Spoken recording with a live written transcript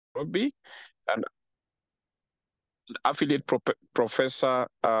Nairobi, and affiliate professor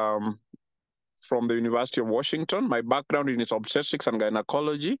from the University of Washington. My background is obstetrics and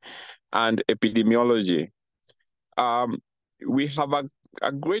gynecology and epidemiology. We have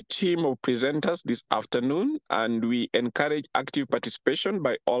a great team of presenters this afternoon, and we encourage active participation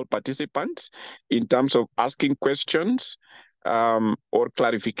by all participants in terms of asking questions or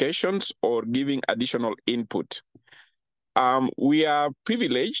clarifications or giving additional input. We are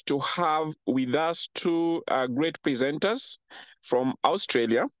privileged to have with us two great presenters from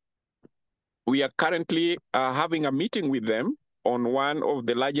Australia. We are currently having a meeting with them on one of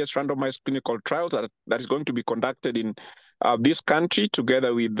the largest randomized clinical trials that is going to be conducted in this country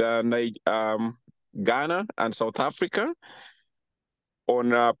together with Ghana and South Africa on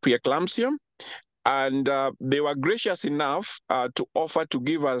preeclampsia. And they were gracious enough to offer to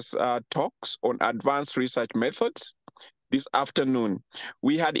give us talks on advanced research methods this afternoon.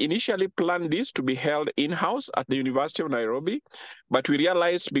 We had initially planned this to be held in-house at the University of Nairobi, but we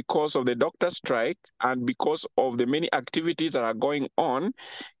realized because of the doctor strike and because of the many activities that are going on,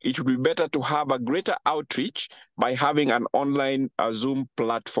 it would be better to have a greater outreach by having an online Zoom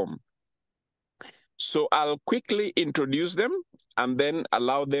platform. So I'll quickly introduce them and then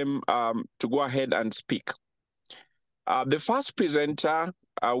allow them to go ahead and speak. The first presenter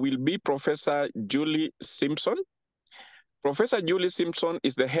will be Professor Julie Simpson. Professor Julie Simpson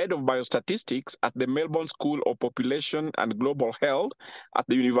is the head of biostatistics at the Melbourne School of Population and Global Health at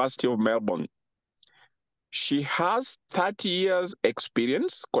the University of Melbourne. She has 30 years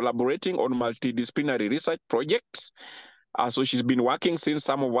experience collaborating on multidisciplinary research projects. So she's been working since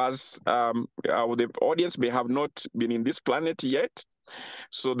some of us, the audience may have not been in this planet yet.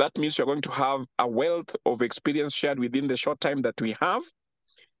 So that means you're going to have a wealth of experience shared within the short time that we have.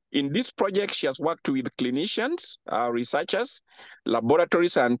 In this project, she has worked with clinicians, researchers, laboratory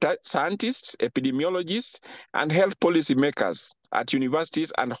scientists, epidemiologists, and health policymakers at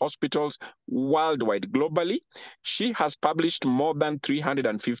universities and hospitals worldwide. Globally, she has published more than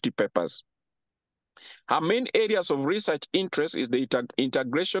 350 papers. Her main areas of research interest is the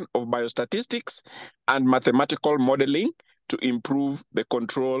integration of biostatistics and mathematical modeling to improve the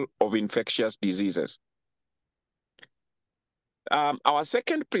control of infectious diseases. Our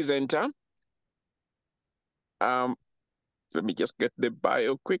second presenter, let me just get the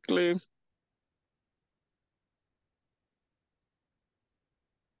bio quickly.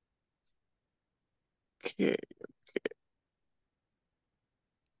 Okay.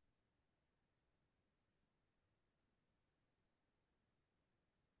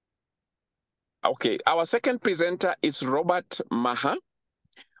 Okay, our second presenter is Robert Maher.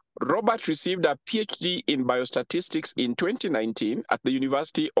 Robert received a PhD in biostatistics in 2019 at the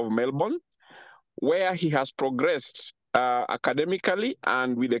University of Melbourne, where he has progressed academically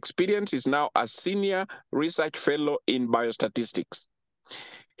and with experience is now a senior research fellow in biostatistics.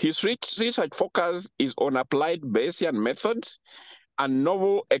 His research focus is on applied Bayesian methods and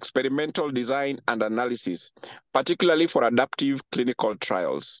novel experimental design and analysis, particularly for adaptive clinical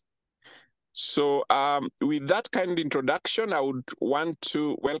trials. So with that kind of introduction, I would want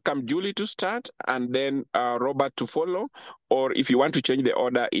to welcome Julie to start and then Robert to follow, or if you want to change the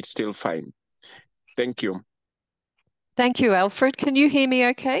order, it's still fine. Thank you. Thank you, Alfred. Can you hear me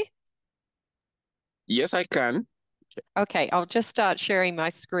okay? Yes, I can. Okay, I'll just start sharing my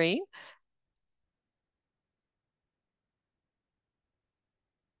screen.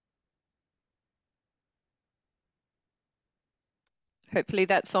 Hopefully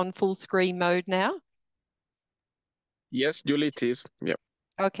that's on full screen mode now. Yes, Julie, it is. Yep.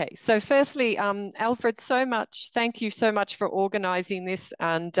 Okay, so firstly, Alfred, thank you so much for organizing this,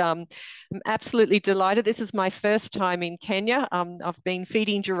 and I'm absolutely delighted. This is my first time in Kenya. I've been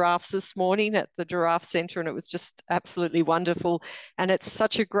feeding giraffes this morning at the Giraffe Centre, and it was just absolutely wonderful. And it's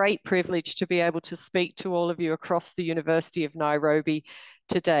such a great privilege to be able to speak to all of you across the University of Nairobi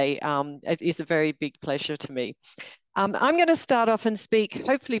today. It is a very big pleasure to me. I'm going to start off and speak,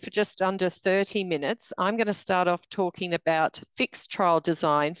 hopefully for just under 30 minutes. I'm going to start off talking about fixed trial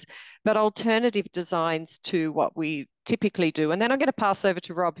designs, but alternative designs to what we typically do. And then I'm going to pass over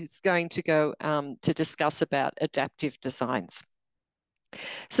to Rob, who's going to go to discuss about adaptive designs.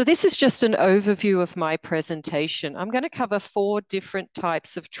 So this is just an overview of my presentation. I'm going to cover 4 different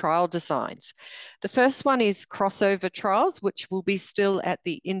types of trial designs. The first one is crossover trials, which will be still at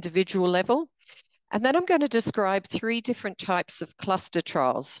the individual level. And then I'm going to describe 3 different types of cluster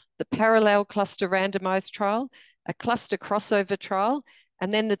trials: the parallel cluster randomized trial, a cluster crossover trial,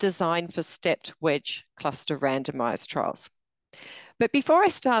 and then the design for stepped wedge cluster randomized trials. But before I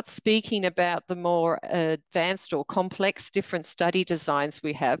start speaking about the more advanced or complex different study designs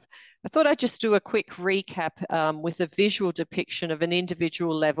we have, I thought I'd just do a quick recap with a visual depiction of an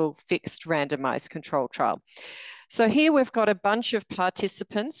individual level fixed randomized control trial. So here we've got a bunch of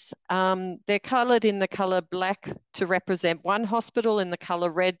participants. They're colored in the color black to represent one hospital and the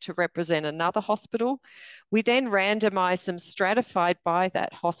color red to represent another hospital. We then randomize them stratified by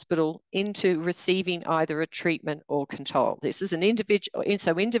that hospital into receiving either a treatment or control. This is an individual,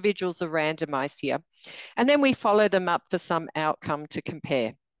 so individuals are randomized here. And then we follow them up for some outcome to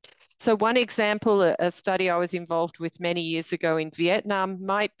compare. So one example, a study I was involved with many years ago in Vietnam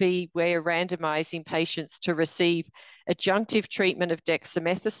might be where randomizing patients to receive adjunctive treatment of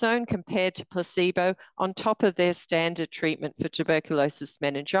dexamethasone compared to placebo on top of their standard treatment for tuberculosis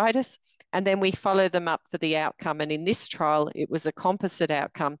meningitis. And then we follow them up for the outcome. And in this trial, it was a composite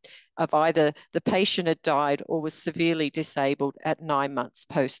outcome of either the patient had died or was severely disabled at 9 months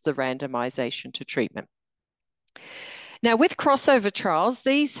post the randomization to treatment. Now, with crossover trials,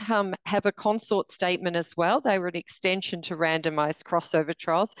 these have a consort statement as well. They were an extension to randomized crossover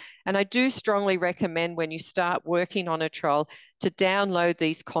trials. And I do strongly recommend when you start working on a trial to download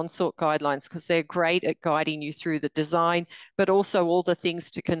these consort guidelines because they're great at guiding you through the design, but also all the things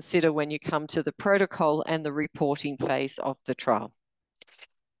to consider when you come to the protocol and the reporting phase of the trial.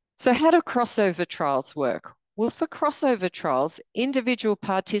 So how do crossover trials work? Well, for crossover trials, individual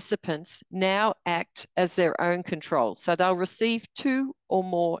participants now act as their own control. So they'll receive 2 or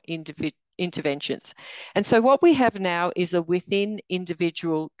more interventions. And so what we have now is a within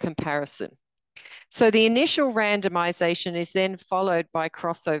individual comparison. So the initial randomization is then followed by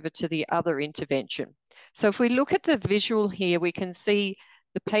crossover to the other intervention. So if we look at the visual here, we can see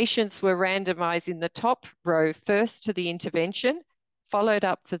the patients were randomized in the top row first to the intervention, followed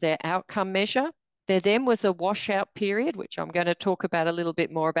up for their outcome measure. There then was a washout period, which I'm going to talk about a little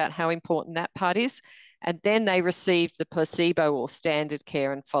bit more about how important that part is. And then they received the placebo or standard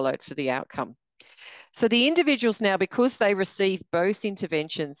care and followed for the outcome. So the individuals now, because they received both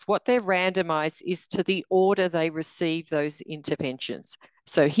interventions, what they're randomized is to the order they receive those interventions.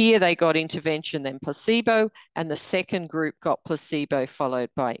 So here they got intervention, then placebo, and the second group got placebo followed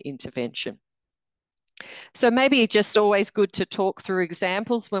by intervention. So maybe it's just always good to talk through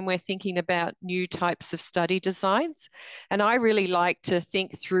examples when we're thinking about new types of study designs. And I really like to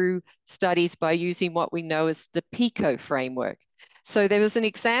think through studies by using what we know as the PICO framework. So there was an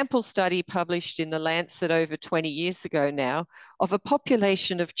example study published in The Lancet over 20 years ago now of a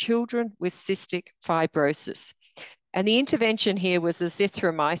population of children with cystic fibrosis. And the intervention here was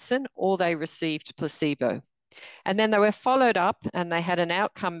azithromycin, or they received placebo. And then they were followed up and they had an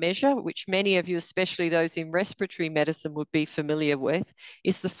outcome measure, which many of you, especially those in respiratory medicine, would be familiar with,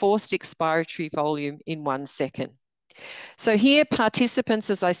 is the forced expiratory volume in 1 second. So here participants,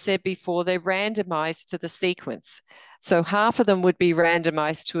 as I said before, they're randomized to the sequence. So half of them would be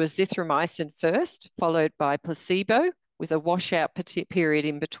randomized to azithromycin first, followed by placebo with a washout period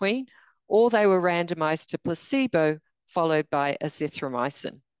in between, or they were randomized to placebo, followed by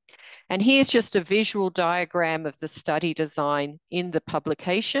azithromycin. And here's just a visual diagram of the study design in the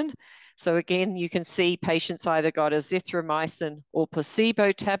publication. So again, you can see patients either got azithromycin or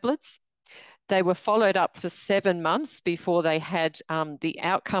placebo tablets. They were followed up for 7 months before they had the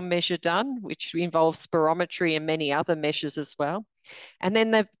outcome measure done, which involves spirometry and many other measures as well. And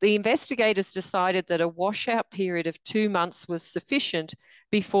then the investigators decided that a washout period of 2 months was sufficient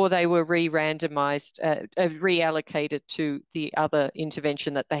before they were reallocated to the other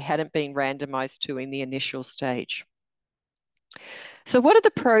intervention that they hadn't been randomized to in the initial stage. So what are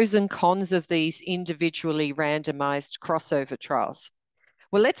the pros and cons of these individually randomized crossover trials?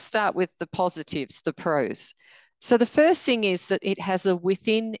 Well, let's start with the positives, the pros. So the first thing is that it has a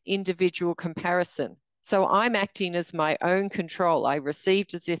within individual comparison. So I'm acting as my own control. I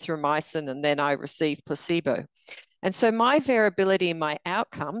received azithromycin and then I received placebo. And so my variability in my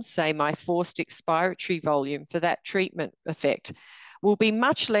outcomes, say my forced expiratory volume for that treatment effect, will be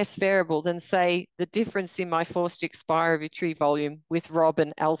much less variable than, say, the difference in my forced expiratory volume with Rob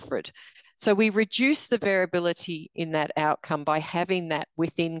and Alfred. So we reduce the variability in that outcome by having that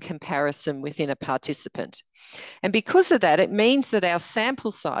within comparison within a participant. And because of that, it means that our sample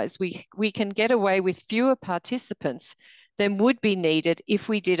size, we can get away with fewer participants than would be needed if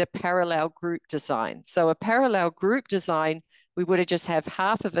we did a parallel group design. So a parallel group design, we would have just have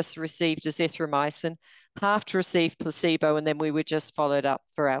half of us received azithromycin, half to receive placebo, and then we would just followed up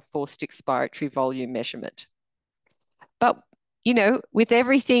for our forced expiratory volume measurement. But, you know, with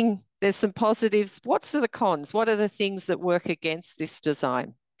everything, there's some positives. What's the cons? What are the things that work against this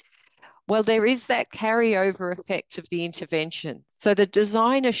design? Well, there is that carryover effect of the intervention. So the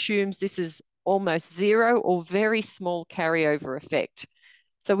design assumes this is almost zero or very small carryover effect.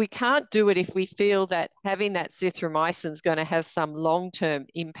 So we can't do it if we feel that having that zithromycin is going to have some long-term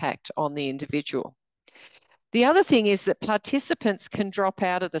impact on the individual. The other thing is that participants can drop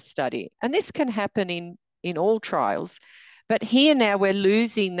out of the study, and this can happen in all trials. But here now we're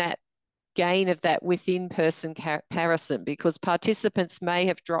losing that gain of that within-person comparison because participants may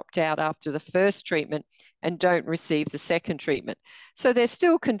have dropped out after the first treatment and don't receive the second treatment. So they're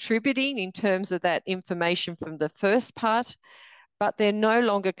still contributing in terms of that information from the first part, but they're no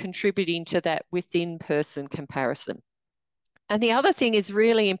longer contributing to that within-person comparison. And the other thing is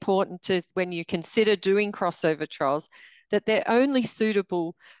really important to when you consider doing crossover trials, that they're only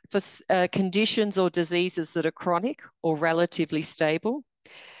suitable for conditions or diseases that are chronic or relatively stable.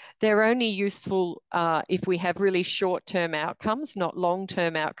 They're only useful if we have really short-term outcomes, not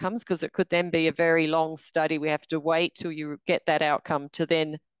long-term outcomes, because it could then be a very long study. We have to wait till you get that outcome to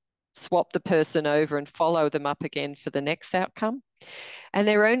then swap the person over and follow them up again for the next outcome. And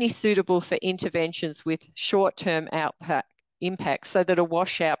they're only suitable for interventions with short-term impact so that a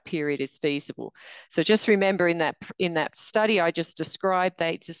washout period is feasible. So just remember in that study I just described,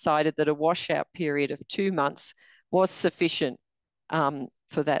 they decided that a washout period of 2 months was sufficient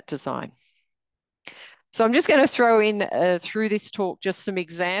for that design. So I'm just going to throw in through this talk just some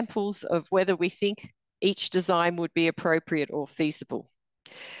examples of whether we think each design would be appropriate or feasible.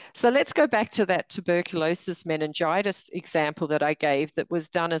 So let's go back to that tuberculosis meningitis example that I gave that was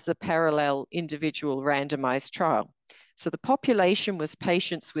done as a parallel individual randomized trial. So the population was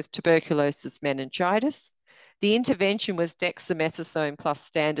patients with tuberculosis meningitis. The intervention was dexamethasone plus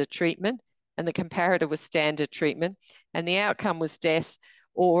standard treatment, and the comparator was standard treatment, and the outcome was death,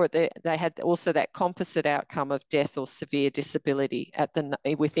 or they had also that composite outcome of death or severe disability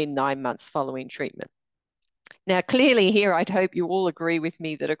within 9 months following treatment. Now, clearly here, I'd hope you all agree with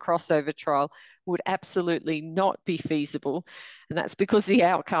me that a crossover trial would absolutely not be feasible, and that's because the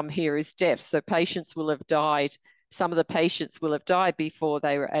outcome here is death. So patients will have died. Some of the patients will have died before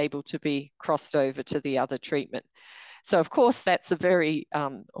they were able to be crossed over to the other treatment. So of course, that's a very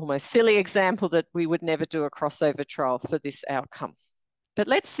almost silly example that we would never do a crossover trial for this outcome. But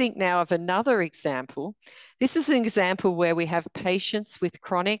let's think now of another example. This is an example where we have patients with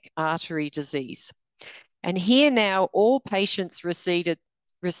chronic artery disease. And here now, all patients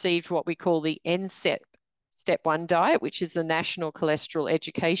received what we call the NCEP Step 1 diet, which is the National Cholesterol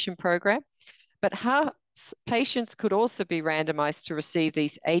Education Program. But patients could also be randomized to receive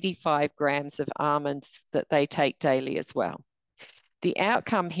these 85 grams of almonds that they take daily as well. The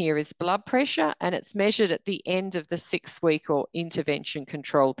outcome here is blood pressure, and it's measured at the end of the 6-week or intervention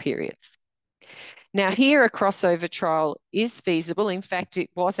control periods. Now here, a crossover trial is feasible. In fact,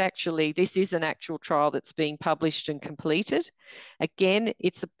 this is an actual trial that's being published and completed. Again,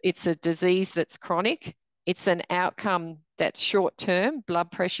 it's a disease that's chronic. It's an outcome that's short-term, blood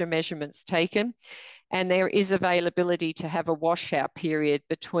pressure measurements taken, and there is availability to have a washout period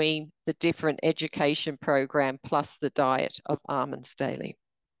between the different education program plus the diet of almonds daily.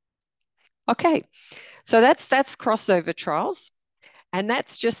 Okay, so that's crossover trials. And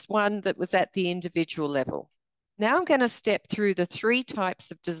that's just one that was at the individual level. Now I'm going to step through the 3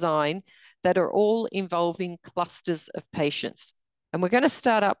 types of design that are all involving clusters of patients. And we're going to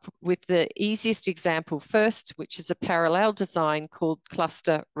start up with the easiest example first, which is a parallel design called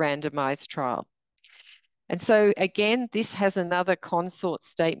cluster randomized trial. And so again, this has another consort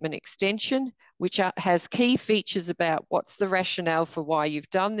statement extension, which has key features about what's the rationale for why you've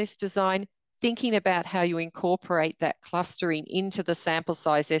done this design, thinking about how you incorporate that clustering into the sample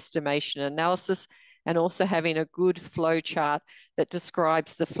size estimation analysis, and also having a good flow chart that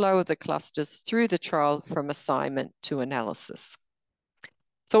describes the flow of the clusters through the trial from assignment to analysis.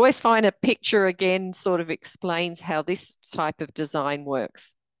 So always find a picture again sort of explains how this type of design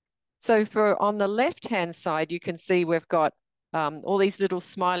works. So on the left-hand side, you can see we've got all these little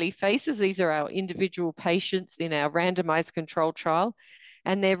smiley faces. These are our individual patients in our randomized control trial,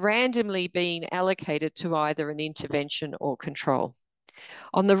 and they're randomly being allocated to either an intervention or control.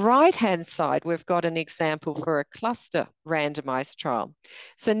 On the right-hand side, we've got an example for a cluster randomized trial.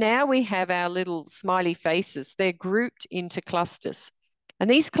 So now we have our little smiley faces. They're grouped into clusters. And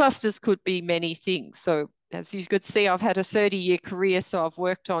these clusters could be many things. So as you could see, I've had a 30-year career, so I've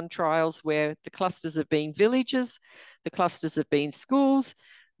worked on trials where the clusters have been villages, the clusters have been schools,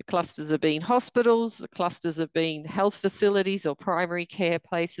 the clusters have been hospitals, the clusters have been health facilities or primary care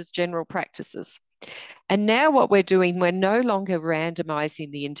places, general practices. And now what we're doing, we're no longer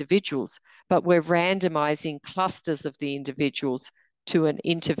randomizing the individuals, but we're randomizing clusters of the individuals to an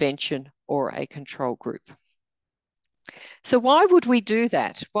intervention or a control group. So why would we do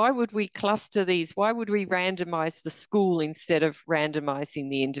that? Why would we cluster these? Why would we randomize the school instead of randomizing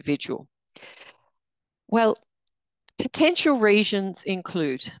the individual? Well, potential reasons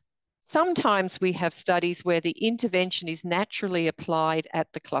include sometimes we have studies where the intervention is naturally applied at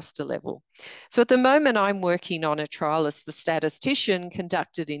the cluster level. So at the moment, I'm working on a trial as the statistician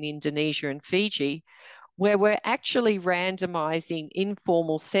conducted in Indonesia and Fiji, where we're actually randomizing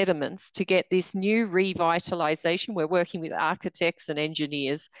informal sediments to get this new revitalization. We're working with architects and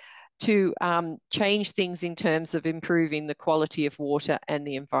engineers to change things in terms of improving the quality of water and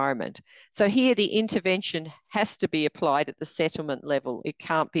the environment. So here the intervention has to be applied at the settlement level. It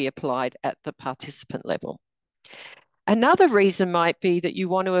can't be applied at the participant level. Another reason might be that you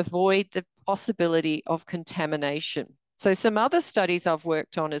want to avoid the possibility of contamination. So some other studies I've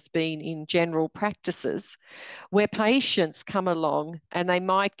worked on has been in general practices where patients come along and they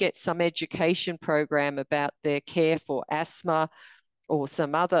might get some education program about their care for asthma or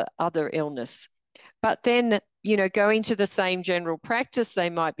some other illness. But then, you know, going to the same general practice, they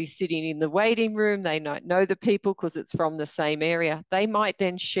might be sitting in the waiting room, they might know the people because it's from the same area. They might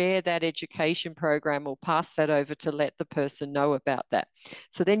then share that education program or pass that over to let the person know about that.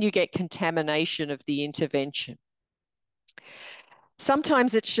 So then you get contamination of the intervention.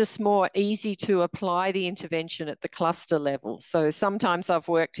 Sometimes it's just more easy to apply the intervention at the cluster level. So sometimes I've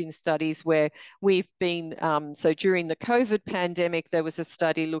worked in studies where we've been, so during the COVID pandemic, there was a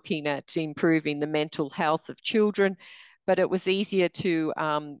study looking at improving the mental health of children, but it was easier to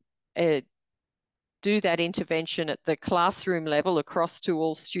do that intervention at the classroom level across to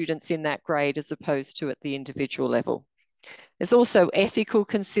all students in that grade as opposed to at the individual level. There's also ethical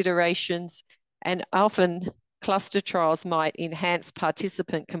considerations, and often cluster trials might enhance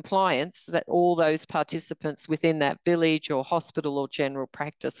participant compliance, that all those participants within that village or hospital or general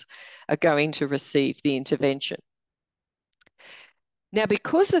practice are going to receive the intervention. Now,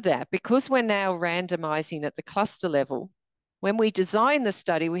 because of that, because we're now randomizing at the cluster level, when we design the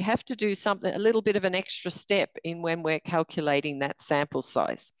study, we have to do something, a little bit of an extra step in when we're calculating that sample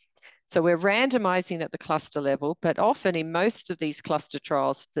size. So we're randomizing at the cluster level, but often in most of these cluster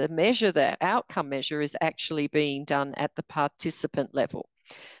trials, the outcome measure is actually being done at the participant level.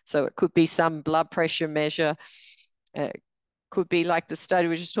 So it could be some blood pressure measure, could be like the study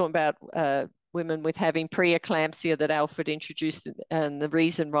we were just talking about, women with having preeclampsia that Alfred introduced, and the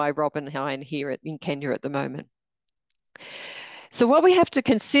reason why Robin and I are here in Kenya at the moment. So what we have to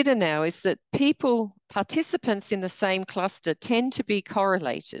consider now is that participants in the same cluster tend to be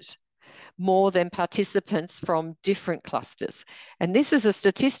correlated more than participants from different clusters. And this is a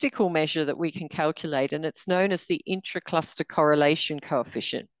statistical measure that we can calculate, and it's known as the intra-cluster correlation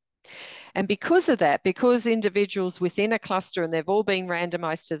coefficient. And because of that, because individuals within a cluster, and they've all been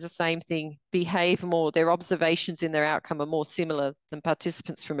randomized to the same thing, behave more, their observations in their outcome are more similar than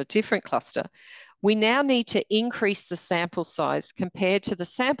participants from a different cluster, we now need to increase the sample size compared to the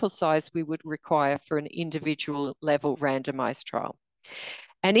sample size we would require for an individual level randomized trial.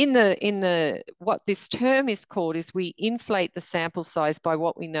 And what this term is called is we inflate the sample size by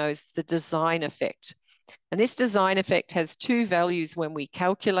what we know is the design effect. And this design effect has two values when we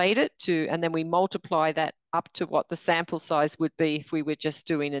calculate it and then we multiply that up to what the sample size would be if we were just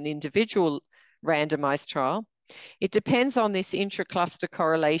doing an individual randomized trial. It depends on this intra-cluster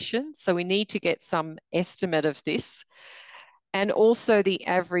correlation. So we need to get some estimate of this. And also the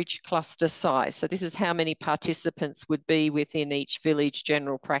average cluster size. So this is how many participants would be within each village,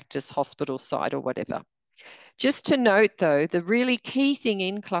 general practice, hospital site, or whatever. Just to note though, the really key thing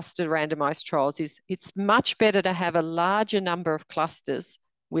in cluster randomized trials is it's much better to have a larger number of clusters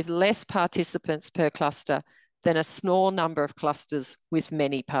with less participants per cluster than a small number of clusters with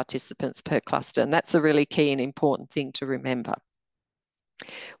many participants per cluster. And that's a really key and important thing to remember.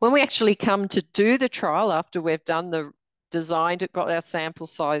 When we actually come to do the trial after we've done the designed it, got our sample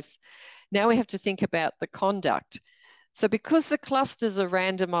size, now we have to think about the conduct. So because the clusters are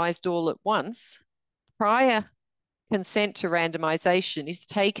randomized all at once, prior consent to randomization is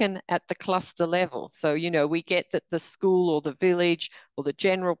taken at the cluster level. So, you know, we get that the school or the village or the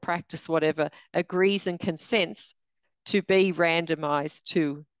general practice, whatever, agrees and consents to be randomized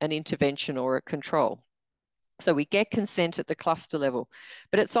to an intervention or a control. So we get consent at the cluster level,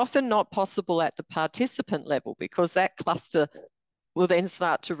 but it's often not possible at the participant level because that cluster will then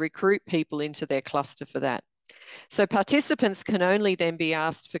start to recruit people into their cluster for that. So participants can only then be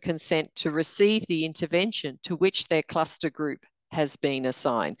asked for consent to receive the intervention to which their cluster group has been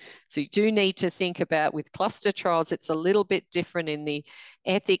assigned. So you do need to think about with cluster trials, it's a little bit different in the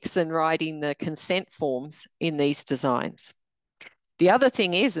ethics and writing the consent forms in these designs. The other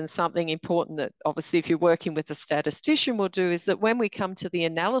thing is, and something important that obviously if you're working with a statistician will do, is that when we come to the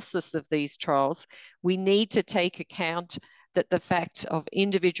analysis of these trials, we need to take account that the fact of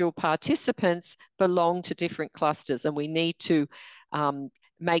individual participants belong to different clusters, and we need to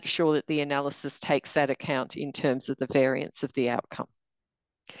make sure that the analysis takes that account in terms of the variance of the outcome.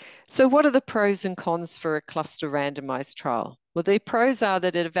 So what are the pros and cons for a cluster randomized trial? Well, the pros are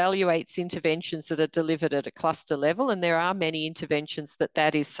that it evaluates interventions that are delivered at a cluster level, and there are many interventions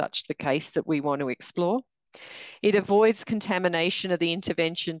that is such the case that we want to explore. It avoids contamination of the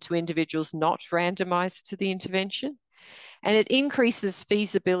intervention to individuals not randomized to the intervention, and it increases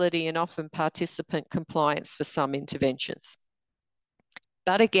feasibility and often participant compliance for some interventions.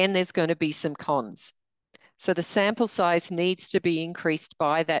 But again, there's going to be some cons. So the sample size needs to be increased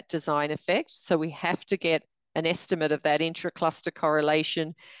by that design effect. So we have to get an estimate of that intra-cluster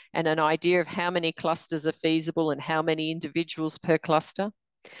correlation and an idea of how many clusters are feasible and how many individuals per cluster.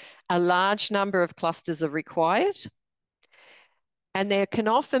 A large number of clusters are required. And there can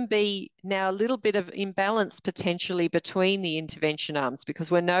often be now a little bit of imbalance potentially between the intervention arms, because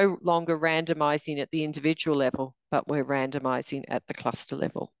we're no longer randomizing at the individual level, but we're randomizing at the cluster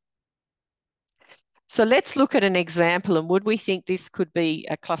level. So let's look at an example, and would we think this could be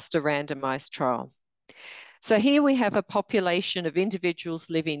a cluster randomized trial? So here we have a population of individuals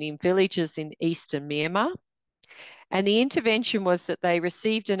living in villages in eastern Myanmar. And the intervention was that they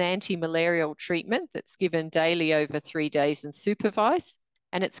received an anti-malarial treatment that's given daily over 3 days and supervised,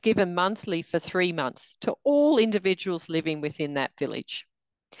 and it's given monthly for 3 months to all individuals living within that village.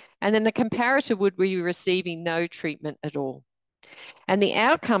 And then the comparator would be receiving no treatment at all. And the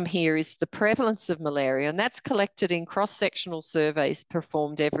outcome here is the prevalence of malaria, and that's collected in cross-sectional surveys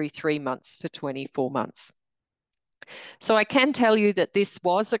performed every 3 months for 24 months. So I can tell you that this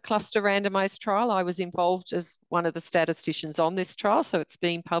was a cluster randomized trial. I was involved as one of the statisticians on this trial, so it's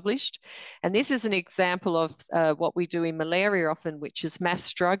been published. And this is an example of what we do in malaria often, which is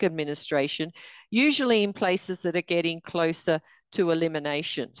mass drug administration, usually in places that are getting closer to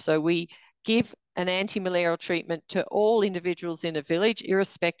elimination. So we give an anti-malarial treatment to all individuals in a village,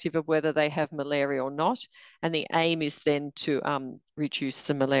 irrespective of whether they have malaria or not. And the aim is then to reduce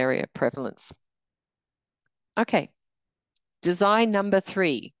the malaria prevalence. Okay. Design number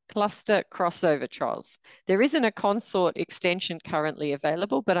 3, cluster crossover trials. There isn't a consort extension currently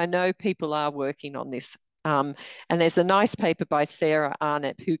available, but I know people are working on this. And there's a nice paper by Sarah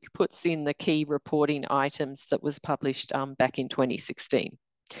Arnett who puts in the key reporting items that was published back in 2016.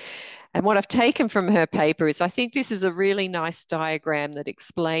 And what I've taken from her paper is I think this is a really nice diagram that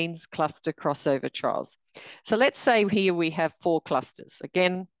explains cluster crossover trials. So let's say here we have 4 clusters.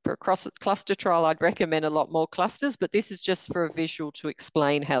 Again, for a cluster trial, I'd recommend a lot more clusters, but this is just for a visual to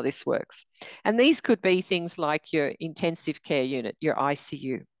explain how this works. And these could be things like your intensive care unit, your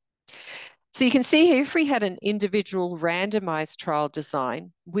ICU. So you can see here, if we had an individual randomized trial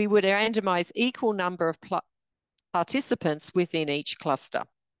design, we would randomize equal number of participants within each cluster.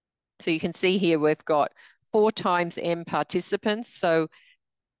 So you can see here we've got 4 times M participants. So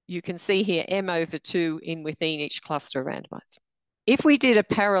you can see here M over 2 within each cluster randomized. If we did a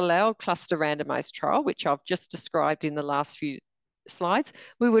parallel cluster randomized trial, which I've just described in the last few slides,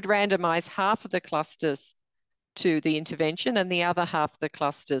 we would randomize half of the clusters to the intervention and the other half of the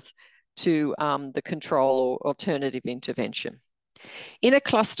clusters to the control or alternative intervention. In a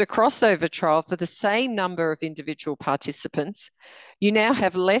cluster crossover trial for the same number of individual participants, you now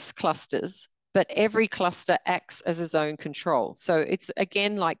have less clusters, but every cluster acts as its own control. So it's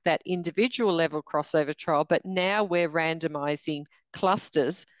again like that individual level crossover trial, but now we're randomizing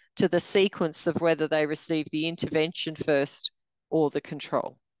clusters to the sequence of whether they receive the intervention first or the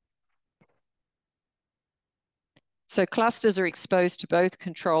control. So clusters are exposed to both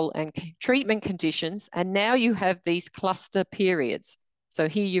control and treatment conditions, and now you have these cluster periods. So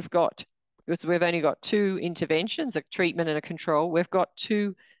here you've got, because we've only got 2 interventions, a treatment and a control, we've got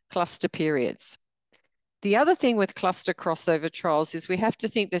 2 cluster periods. The other thing with cluster crossover trials is we have to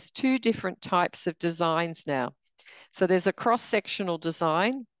think there's 2 different types of designs now. So there's a cross-sectional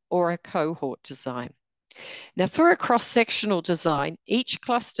design or a cohort design. Now for a cross-sectional design, each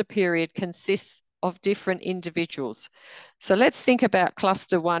cluster period consists of different individuals. So let's think about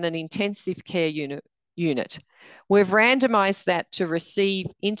cluster 1, an intensive care unit. We've randomized that to receive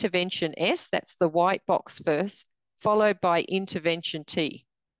intervention S, that's the white box first, followed by intervention T.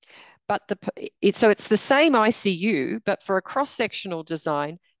 But so it's the same ICU, but for a cross-sectional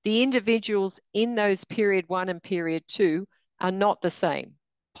design, the individuals in those period 1 and period 2 are not the same.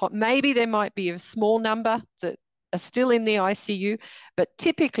 Maybe there might be a small number that are still in the ICU, but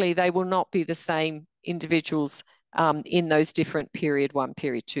typically they will not be the same individuals in those different period 1,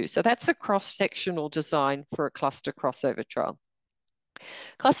 period 2. So that's a cross-sectional design for a cluster crossover trial.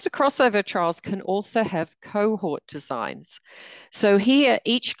 Cluster crossover trials can also have cohort designs. So here,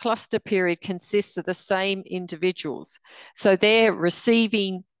 each cluster period consists of the same individuals. So they're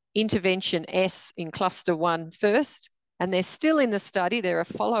receiving intervention S in cluster 1 first, and they're still in the study. They're a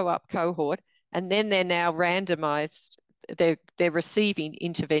follow-up cohort, and then they're now randomized. They're receiving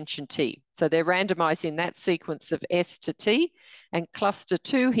intervention T. So they're randomizing that sequence of S to T, and cluster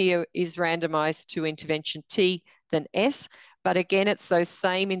 2 here is randomized to intervention T, then S. But again, it's those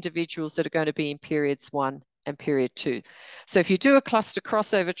same individuals that are going to be in periods 1 and period 2. So if you do a cluster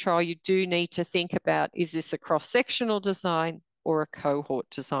crossover trial, you do need to think about, is this a cross-sectional design or a cohort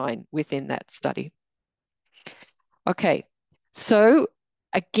design within that study? Okay, so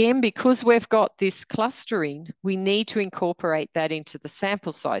again, because we've got this clustering, we need to incorporate that into the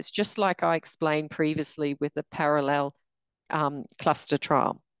sample size, just like I explained previously with the parallel cluster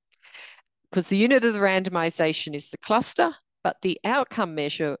trial. Because the unit of the randomization is the cluster, but the outcome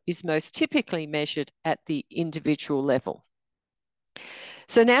measure is most typically measured at the individual level.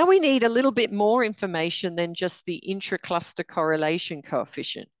 So now we need a little bit more information than just the intra-cluster correlation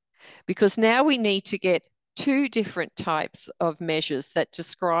coefficient, because now we need to get 2 different types of measures that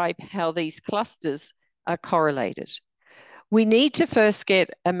describe how these clusters are correlated. We need to first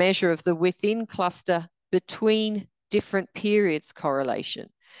get a measure of the within cluster between different periods correlation.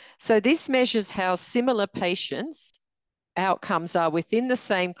 So this measures how similar patients' outcomes are within the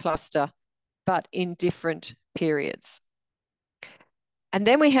same cluster, but in different periods. And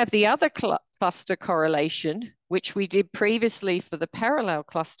then we have the other cluster correlation, which we did previously for the parallel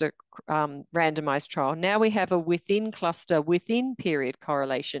cluster randomized trial. Now we have a within cluster, within period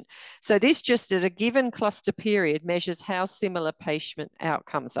correlation. So this just at a given cluster period measures how similar patient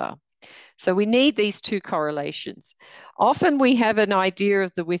outcomes are. So we need these 2 correlations. Often we have an idea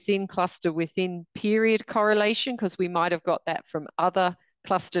of the within cluster, within period correlation, because we might have got that from other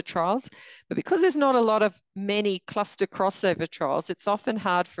cluster trials. But because there's not a lot of many cluster crossover trials, it's often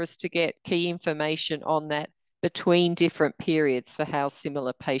hard for us to get key information on that between different periods for how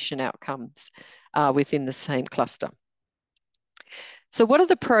similar patient outcomes are within the same cluster. So what are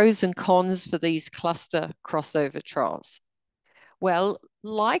the pros and cons for these cluster crossover trials? Well,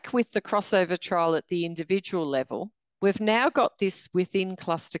 like with the crossover trial at the individual level, we've now got this within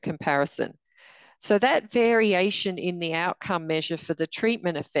cluster comparison. So that variation in the outcome measure for the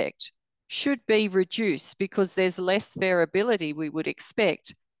treatment effect should be reduced because there's less variability we would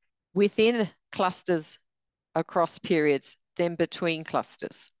expect within clusters across periods than between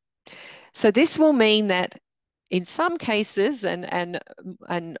clusters. So this will mean that in some cases, and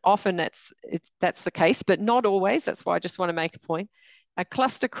often that's the case, but not always, that's why I just want to make a point, a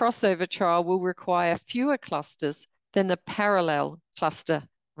cluster crossover trial will require fewer clusters than the parallel cluster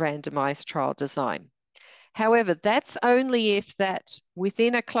randomized trial design. However, that's only if that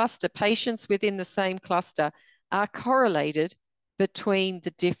within a cluster, patients within the same cluster are correlated between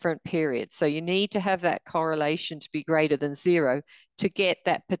the different periods. So you need to have that correlation to be greater than 0 to get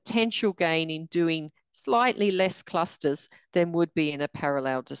that potential gain in doing slightly less clusters than would be in a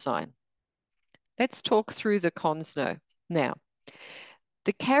parallel design. Let's talk through the cons now.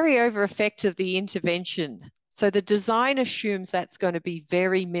 The carryover effect of the intervention. So the design assumes that's going to be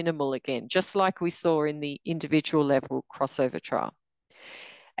very minimal again, just like we saw in the individual level crossover trial.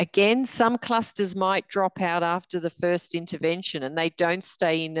 Again, some clusters might drop out after the first intervention and they don't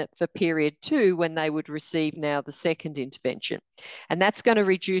stay in it for period 2 when they would receive now the second intervention. And that's going to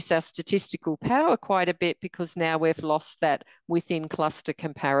reduce our statistical power quite a bit because now we've lost that within cluster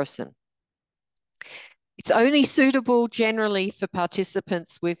comparison. It's only suitable generally for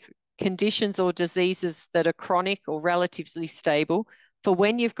participants with conditions or diseases that are chronic or relatively stable for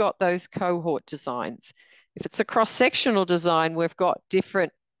when you've got those cohort designs. If it's a cross-sectional design, we've got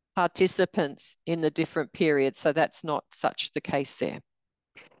different participants in the different periods, so that's not such the case there.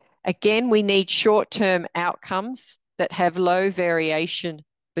 Again, we need short-term outcomes that have low variation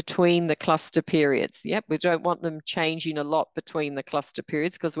between the cluster periods. Yep, we don't want them changing a lot between the cluster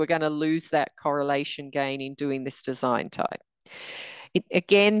periods because we're going to lose that correlation gain in doing this design type.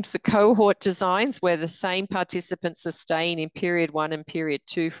 Again, for cohort designs where the same participants are staying in period 1 and period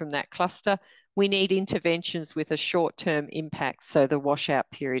 2 from that cluster, we need interventions with a short-term impact so the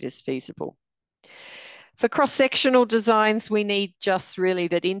washout period is feasible. For cross-sectional designs, we need just really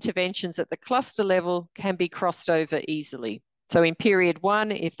that interventions at the cluster level can be crossed over easily. So in period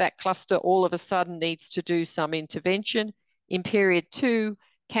 1, if that cluster all of a sudden needs to do some intervention, in period 2,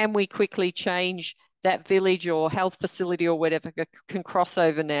 can we quickly change that village or health facility or whatever can cross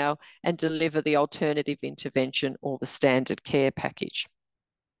over now and deliver the alternative intervention or the standard care package.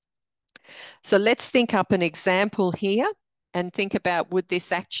 So let's think up an example here and think about, would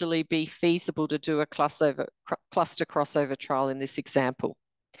this actually be feasible to do a cluster crossover trial in this example?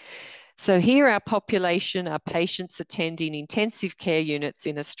 So here our population are patients attending intensive care units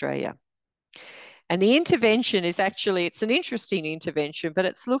in Australia. And the intervention is actually, it's an interesting intervention, but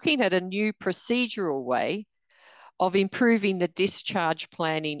it's looking at a new procedural way of improving the discharge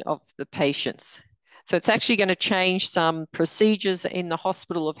planning of the patients. So it's actually going to change some procedures in the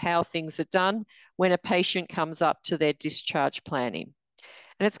hospital of how things are done when a patient comes up to their discharge planning.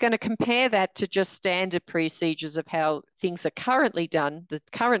 And it's going to compare that to just standard procedures of how things are currently done, the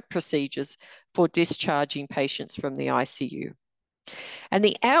current procedures for discharging patients from the ICU. And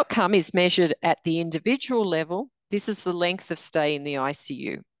the outcome is measured at the individual level. This is the length of stay in the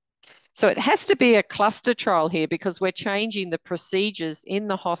ICU. So it has to be a cluster trial here because we're changing the procedures in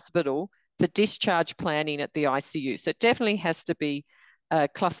the hospital for discharge planning at the ICU. So it definitely has to be a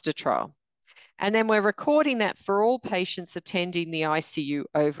cluster trial. And then we're recording that for all patients attending the ICU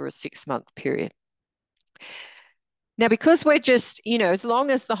over a 6-month period. Now, because we're just, as long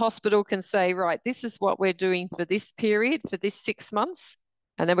as the hospital can say, right, this is what we're doing for this period, for this 6 months,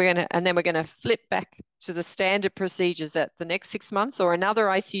 and then we're going to flip back to the standard procedures at the next 6 months, or another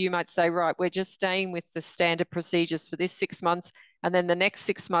ICU might say, right, we're just staying with the standard procedures for this 6 months, and then the next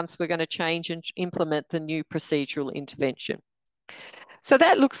 6 months we're going to change and implement the new procedural intervention. So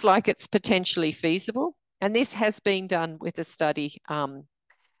that looks like it's potentially feasible, and this has been done with a study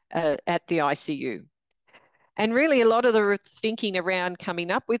at the ICU. And really a lot of the thinking around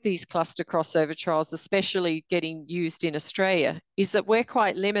coming up with these cluster crossover trials, especially getting used in Australia, is that we're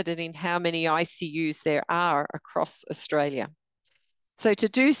quite limited in how many ICUs there are across Australia. So to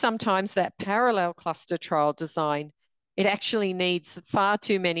do sometimes that parallel cluster trial design, it actually needs far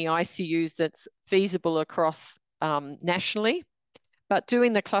too many ICUs that's feasible across nationally. But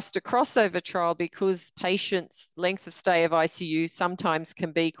doing the cluster crossover trial, because patients' length of stay of ICU sometimes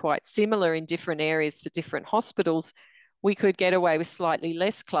can be quite similar in different areas for different hospitals, we could get away with slightly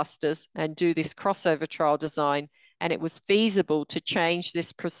less clusters and do this crossover trial design. And it was feasible to change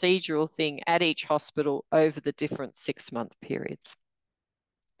this procedural thing at each hospital over the different 6-month periods.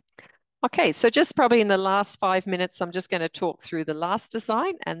 Okay, so just probably in the last 5 minutes, I'm just going to talk through the last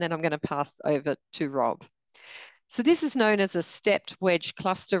design and then I'm going to pass over to Rob. So this is known as a stepped wedge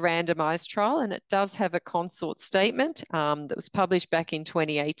cluster randomized trial, and it does have a consort statement that was published back in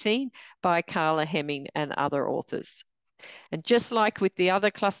 2018 by Carla Hemming and other authors. And just like with the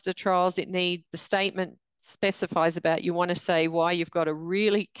other cluster trials, the statement specifies about, you want to say why you've got a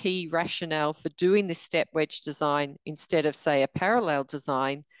really key rationale for doing this step wedge design instead of, say, a parallel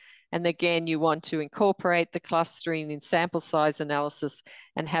design. And again, you want to incorporate the clustering in sample size analysis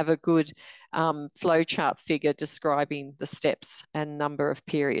and have a good flowchart figure describing the steps and number of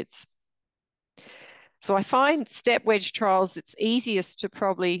periods. So I find step wedge trials, it's easiest to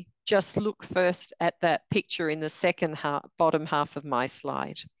probably just look first at that picture in the second bottom half of my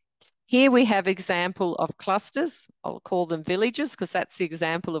slide. Here we have example of clusters. I'll call them villages because that's the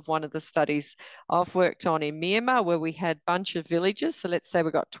example of one of the studies I've worked on in Myanmar where we had a bunch of villages. So let's say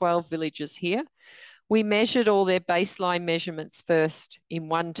we've got 12 villages here. We measured all their baseline measurements first in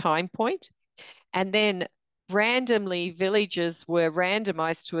one time point. And then randomly villages were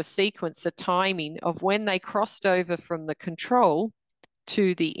randomized to a sequence, a timing of when they crossed over from the control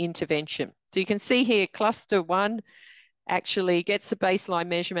to the intervention. So you can see here cluster 1 actually gets a baseline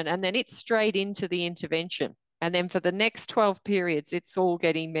measurement and then it's straight into the intervention. And then for the next 12 periods, it's all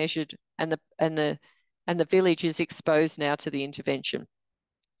getting measured and the village is exposed now to the intervention.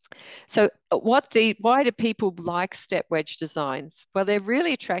 So why do people like step wedge designs? Well, they're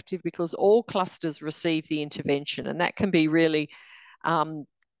really attractive because all clusters receive the intervention, and that can be really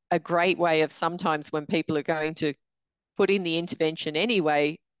a great way of sometimes when people are going to put in the intervention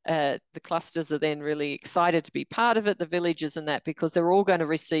anyway, the clusters are then really excited to be part of it, the villages and that, because they're all going to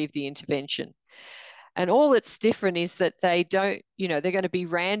receive the intervention. And all that's different is that they don't, they're going to be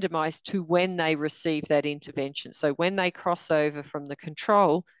randomized to when they receive that intervention. So when they cross over from the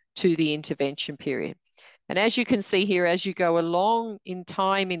control to the intervention period. And as you can see here, as you go along in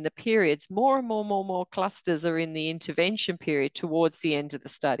time in the periods, more and more clusters are in the intervention period towards the end of the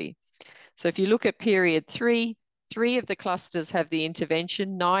study. So if you look at period 3, 3 of the clusters have the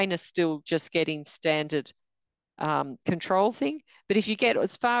intervention, 9 are still just getting standard control thing. But if you get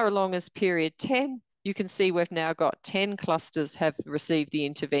as far along as period 10, you can see we've now got 10 clusters have received the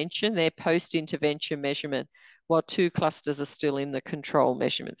intervention, their post-intervention measurement, while 2 clusters are still in the control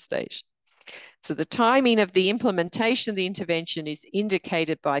measurement stage. So the timing of the implementation of the intervention is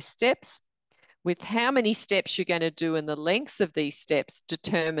indicated by steps, with how many steps you're going to do and the lengths of these steps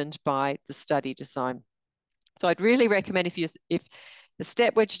determined by the study design. So I'd really recommend if the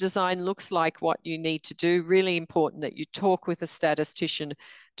step wedge design looks like what you need to do, really important that you talk with a statistician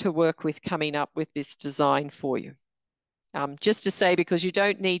to work with coming up with this design for you. Just to say, because you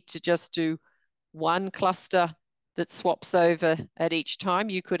don't need to just do one cluster that swaps over at each time.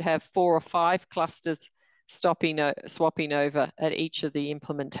 You could have 4 or 5 clusters swapping over at each of the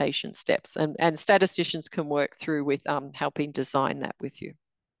implementation steps. And statisticians can work through with helping design that with you.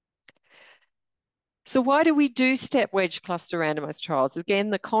 So why do we do step wedge cluster randomized trials?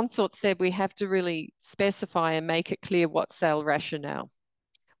 Again, the consort said we have to really specify and make it clear what's our rationale.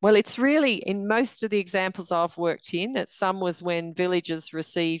 Well, it's really, in most of the examples I've worked in, some was when villages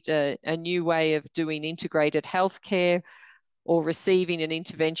received a new way of doing integrated healthcare or receiving an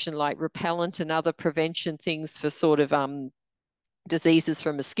intervention like repellent and other prevention things for sort of diseases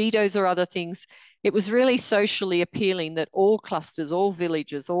from mosquitoes or other things. It was really socially appealing that all clusters, all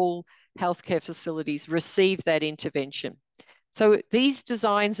villages, all healthcare facilities received that intervention. So these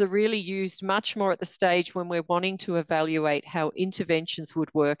designs are really used much more at the stage when we're wanting to evaluate how interventions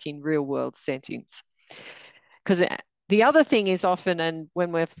would work in real world settings. Because the other thing is often, and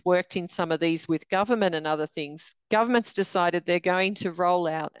when we've worked in some of these with government and other things, governments decided they're going to roll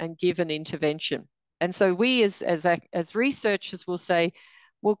out and give an intervention. And so we as researchers will say,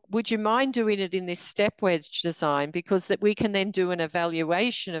 well, would you mind doing it in this step wedge design? Because that we can then do an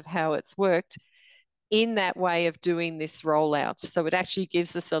evaluation of how it's worked in that way of doing this rollout. So it actually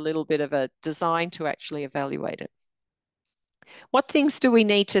gives us a little bit of a design to actually evaluate it. What things do we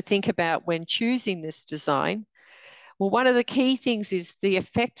need to think about when choosing this design? Well, one of the key things is the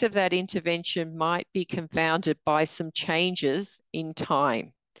effect of that intervention might be confounded by some changes in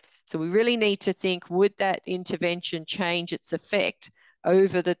time. So we really need to think, would that intervention change its effect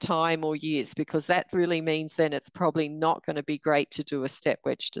over the time or years? Because that really means then it's probably not going to be great to do a step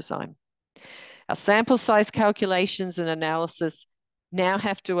wedge design. Our sample size calculations and analysis now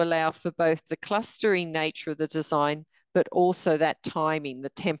have to allow for both the clustering nature of the design, but also that timing, the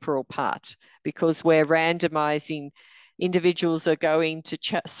temporal part, because we're randomizing individuals are going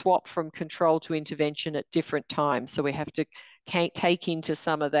to swap from control to intervention at different times. So we have to take into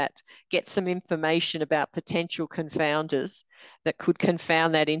some of that, get some information about potential confounders that could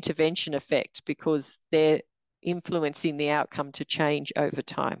confound that intervention effect because they're influencing the outcome to change over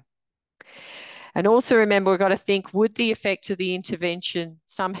time. And also remember, we've got to think, would the effect of the intervention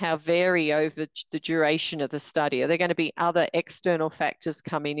somehow vary over the duration of the study? Are there going to be other external factors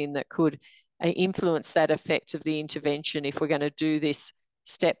coming in that could influence that effect of the intervention if we're going to do this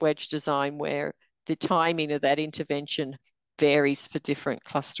step wedge design where the timing of that intervention varies for different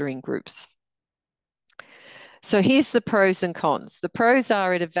clustering groups? So here's the pros and cons. The pros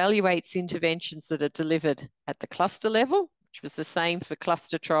are it evaluates interventions that are delivered at the cluster level, which was the same for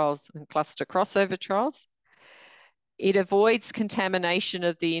cluster trials and cluster crossover trials. It avoids contamination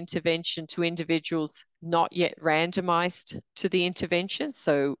of the intervention to individuals not yet randomized to the intervention.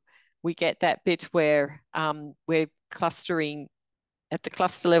 So we get that bit where we're clustering at the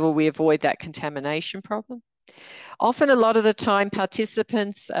cluster level, we avoid that contamination problem. Often, a lot of the time,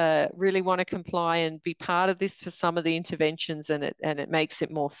 participants really want to comply and be part of this for some of the interventions, and it makes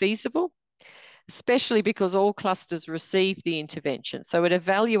it more feasible, especially because all clusters receive the intervention. So it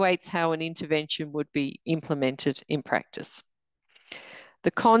evaluates how an intervention would be implemented in practice.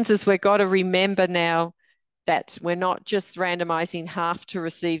 The cons is we've got to remember now that we're not just randomizing half to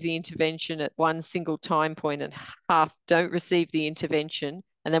receive the intervention at one single time point and half don't receive the intervention,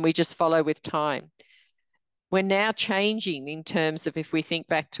 and then we just follow with time. We're now changing in terms of, if we think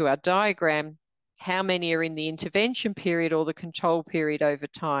back to our diagram, how many are in the intervention period or the control period over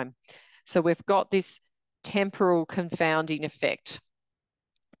time. So we've got this temporal confounding effect.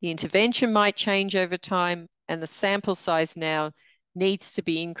 The intervention might change over time, and the sample size now needs to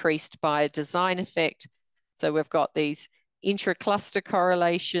be increased by a design effect. So we've got these intra-cluster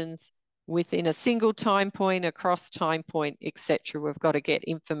correlations within a single time point, across time point, etc. We've got to get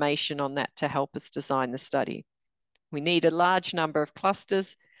information on that to help us design the study. We need a large number of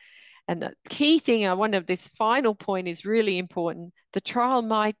clusters. And the key thing, this final point is really important. The trial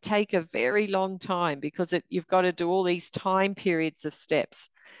might take a very long time because you've got to do all these time periods of steps.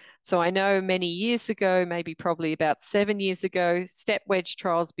 So I know many years ago, maybe probably about 7 years ago, step wedge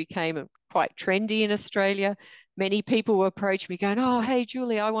trials became quite trendy in Australia. Many people will approach me going, oh, hey,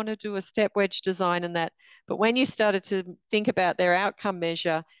 Julie, I want to do a step wedge design and that. But when you started to think about their outcome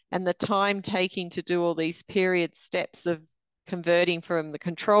measure and the time taking to do all these period steps of converting from the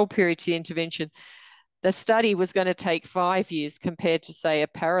control period to the intervention, the study was going to take 5 years compared to, say, a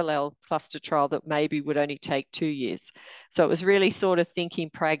parallel cluster trial that maybe would only take 2 years. So it was really sort of thinking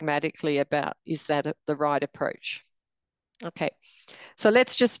pragmatically about, is that the right approach? Okay, so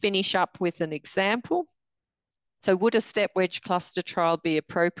let's just finish up with an example. So would a step wedge cluster trial be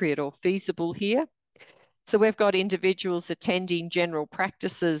appropriate or feasible here? So we've got individuals attending general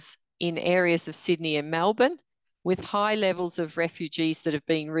practices in areas of Sydney and Melbourne with high levels of refugees that have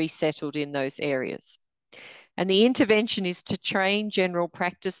been resettled in those areas. And the intervention is to train general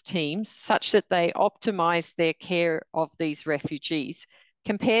practice teams such that they optimize their care of these refugees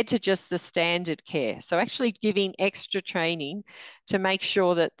compared to just the standard care. So actually giving extra training to make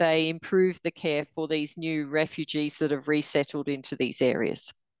sure that they improve the care for these new refugees that have resettled into these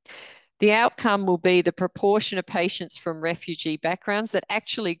areas. The outcome will be the proportion of patients from refugee backgrounds that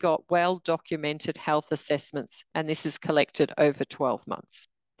actually got well-documented health assessments, and this is collected over 12 months.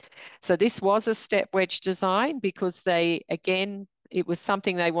 So this was a step wedge design because it was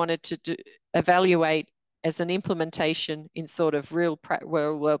something they wanted to evaluate as an implementation in sort of real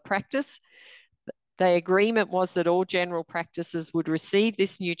world practice. The agreement was that all general practices would receive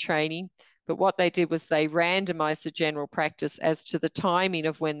this new training, but what they did was they randomized the general practice as to the timing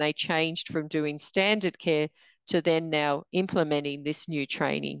of when they changed from doing standard care to then now implementing this new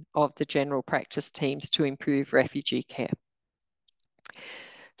training of the general practice teams to improve refugee care.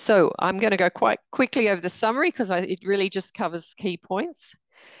 So I'm going to go quite quickly over the summary because it really just covers key points.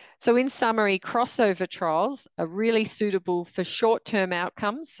 So in summary, crossover trials are really suitable for short-term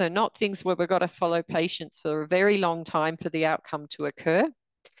outcomes, so not things where we've got to follow patients for a very long time for the outcome to occur.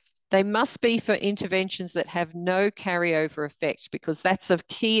 They must be for interventions that have no carryover effect, because that's a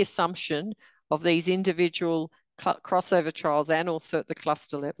key assumption of these individual crossover trials and also at the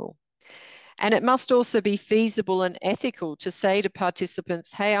cluster level. And it must also be feasible and ethical to say to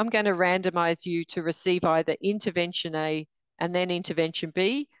participants, hey, I'm going to randomize you to receive either intervention A and then intervention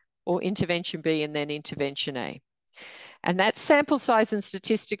B, or intervention B and then intervention A. And that sample size and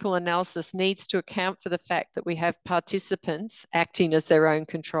statistical analysis needs to account for the fact that we have participants acting as their own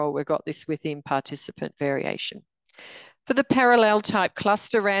control. We've got this within participant variation. For the parallel type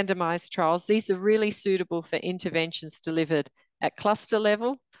cluster randomized trials, these are really suitable for interventions delivered at cluster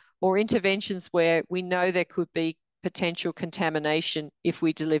level or interventions where we know there could be potential contamination if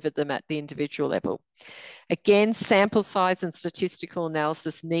we delivered them at the individual level. Again, sample size and statistical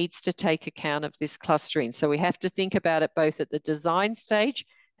analysis needs to take account of this clustering. So we have to think about it both at the design stage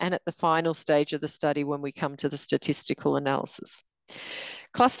and at the final stage of the study when we come to the statistical analysis.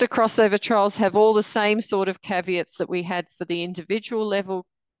 Cluster crossover trials have all the same sort of caveats that we had for the individual level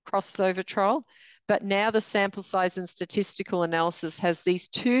crossover trial, but now the sample size and statistical analysis has these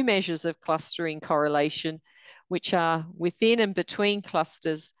two measures of clustering correlation, which are within and between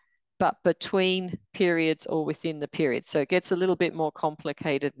clusters, but between periods or within the period. So it gets a little bit more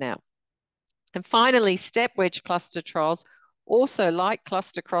complicated now. And finally, step wedge cluster trials, also like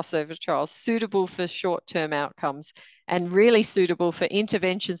cluster crossover trials, suitable for short-term outcomes and really suitable for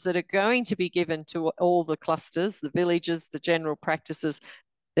interventions that are going to be given to all the clusters, the villages, the general practices.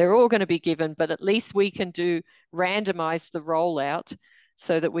 They're all going to be given, but at least we can randomize the rollout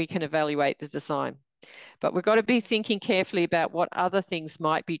so that we can evaluate the design. But we've got to be thinking carefully about what other things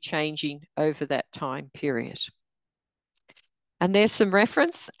might be changing over that time period. And there's some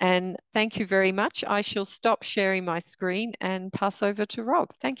reference, and thank you very much. I shall stop sharing my screen and pass over to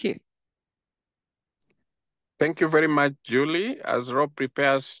Rob. Thank you. Thank you very much, Julie. As Rob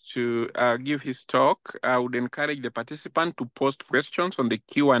prepares to give his talk, I would encourage the participant to post questions on the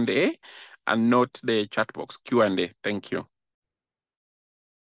Q&A and note the chat box, Q&A. Thank you.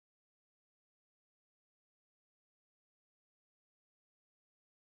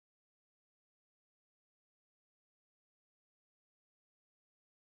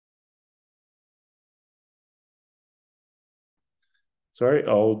 Sorry,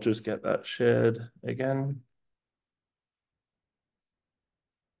 I'll just get that shared again.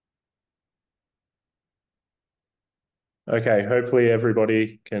 Okay, hopefully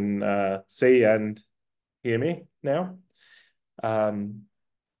everybody can see and hear me now.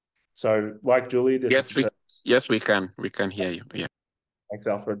 So like Julie, yes, we can hear you. Yeah. Thanks,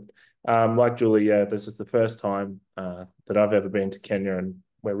 Alfred. Like Julie, yeah, this is the first time that I've ever been to Kenya, and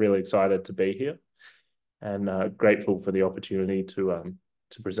we're really excited to be here and grateful for the opportunity to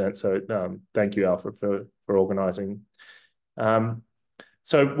present. So thank you, Alfred, for organising.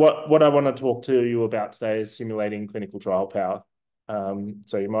 So what I want to talk to you about today is simulating clinical trial power.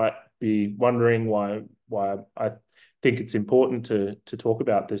 So you might be wondering why I think it's important to talk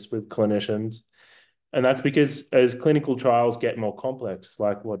about this with clinicians. And that's because as clinical trials get more complex,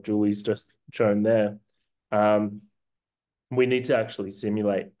 like what Julie's just shown there, we need to actually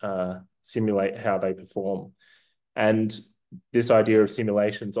simulate how they perform. And this idea of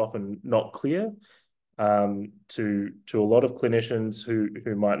simulation is often not clear to a lot of clinicians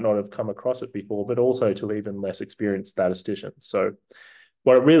who might not have come across it before, but also to even less experienced statisticians. So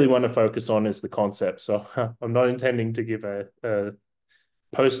what I really want to focus on is the concept. So I'm not intending to give a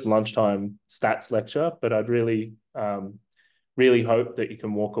post-lunchtime stats lecture, but I'd really hope that you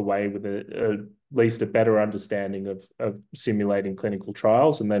can walk away with at least a better understanding of simulating clinical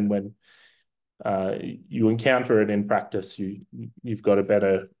trials. And then when you encounter it in practice, you've got a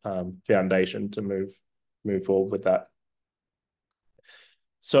better foundation to move forward with that.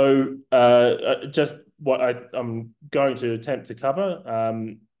 So just what I'm going to attempt to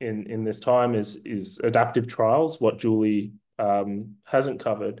cover in this time is adaptive trials. What Julie hasn't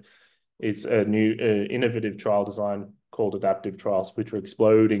covered is a new innovative trial design called adaptive trials, which are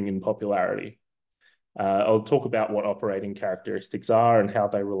exploding in popularity. I'll talk about what operating characteristics are and how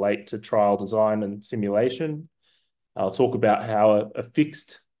they relate to trial design and simulation. I'll talk about how a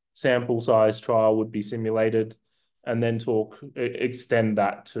fixed sample size trial would be simulated, and then extend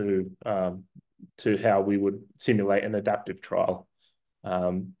that to how we would simulate an adaptive trial,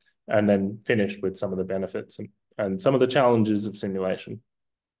 and then finish with some of the benefits and some of the challenges of simulation.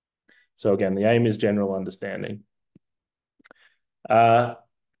 So again, the aim is general understanding.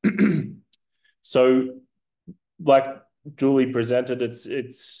 So like Julie presented,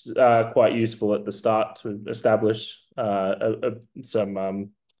 it's quite useful at the start to establish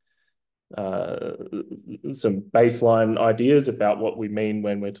some baseline ideas about what we mean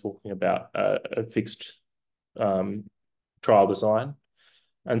when we're talking about a fixed trial design.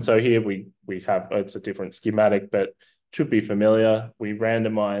 And so here we have, it's a different schematic, but should be familiar. We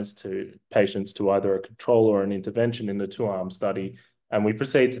randomize patients to either a control or an intervention in the 2-arm study, and we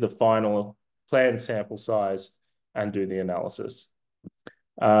proceed to the final planned sample size and do the analysis.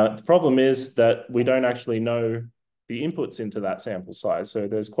 The problem is that we don't actually know the inputs into that sample size, so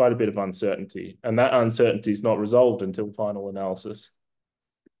there's quite a bit of uncertainty, and that uncertainty is not resolved until final analysis.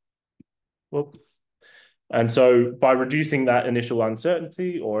 Whoop. And so by reducing that initial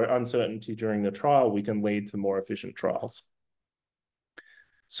uncertainty or uncertainty during the trial, we can lead to more efficient trials.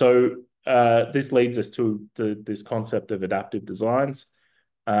 So this leads us to this concept of adaptive designs.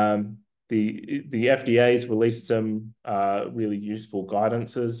 The FDA has released some really useful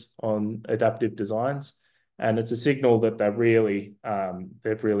guidances on adaptive designs, and it's a signal that they've really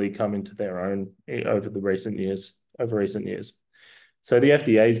come into their own over recent years. So the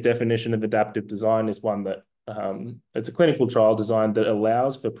FDA's definition of adaptive design is one that it's a clinical trial design that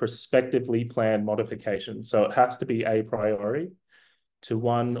allows for prospectively planned modification. So it has to be a priori to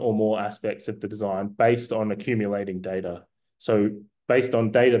one or more aspects of the design based on accumulating data. So based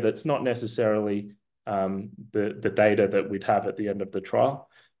on data that's not necessarily the data that we'd have at the end of the trial,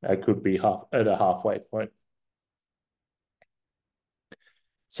 could be at a halfway point.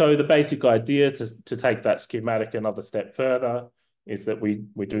 So the basic idea to take that schematic another step further is that we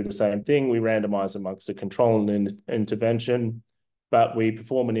do the same thing. We randomize amongst a control and intervention, but we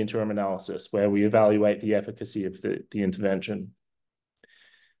perform an interim analysis where we evaluate the efficacy of the intervention.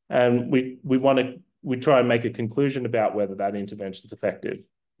 And we try and make a conclusion about whether that intervention is effective.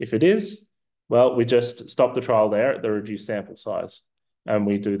 If it is, well, we just stop the trial there at the reduced sample size and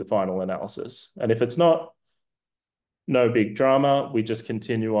we do the final analysis. And if it's not, no big drama, we just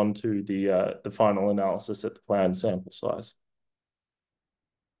continue on to the final analysis at the planned sample size.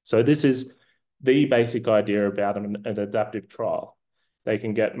 So this is the basic idea about an adaptive trial. They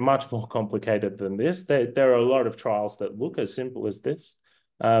can get much more complicated than this. There are a lot of trials that look as simple as this.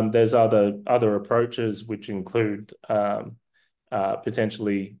 There's other approaches which include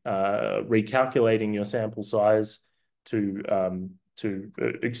potentially recalculating your sample size to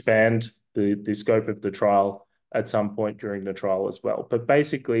expand the scope of the trial at some point during the trial as well. But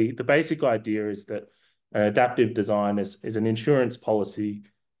basically, the basic idea is that an adaptive design is an insurance policy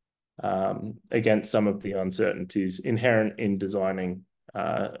against some of the uncertainties inherent in designing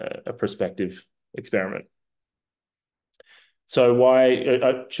a prospective experiment. So why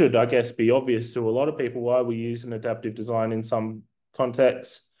it should, I guess, be obvious to a lot of people why we use an adaptive design in some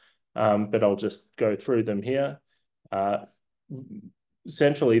contexts, but I'll just go through them here.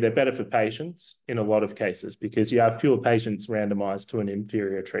 Essentially, they're better for patients in a lot of cases because you have fewer patients randomized to an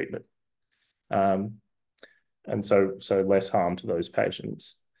inferior treatment. And so less harm to those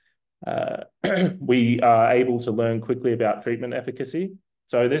patients. We are able to learn quickly about treatment efficacy.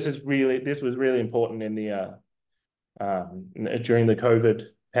 So this was really important in the during the COVID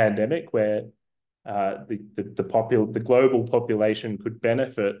pandemic, where the global population could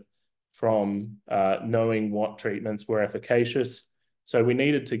benefit from knowing what treatments were efficacious. So we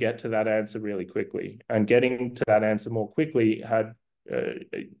needed to get to that answer really quickly, and getting to that answer more quickly had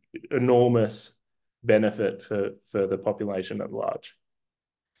enormous benefit for the population at large.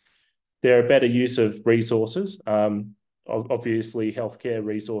 There are better use of resources. Obviously, healthcare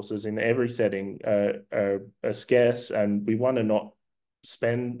resources in every setting are scarce, and we want to not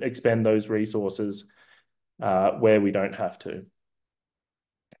expend those resources where we don't have to.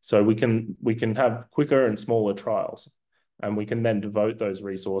 So we can have quicker and smaller trials, and we can then devote those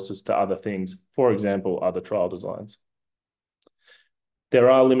resources to other things, for example, other trial designs. There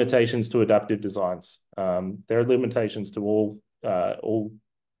are limitations to adaptive designs. There are limitations to all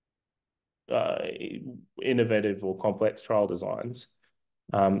innovative or complex trial designs.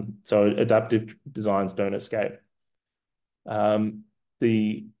 So adaptive designs don't escape.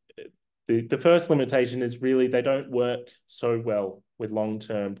 The first limitation is really they don't work so well with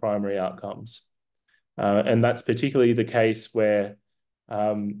long-term primary outcomes. And that's particularly the case where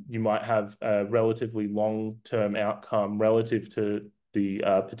you might have a relatively long-term outcome relative to the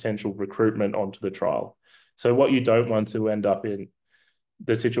potential recruitment onto the trial. So what you don't want to end up in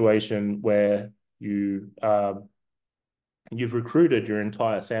the situation where you've recruited your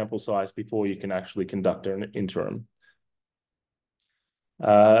entire sample size before you can actually conduct an interim.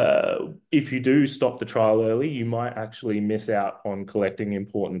 If you do stop the trial early, you might actually miss out on collecting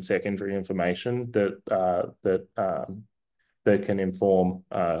important secondary information that can inform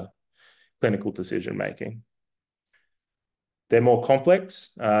clinical decision making. They're more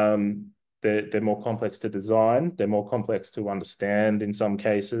complex. They're more complex to design. They're more complex to understand in some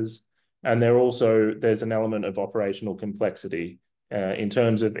cases. And there's an element of operational complexity in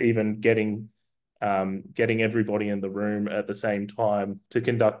terms of even getting everybody in the room at the same time to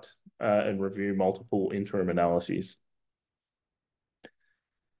conduct and review multiple interim analyses.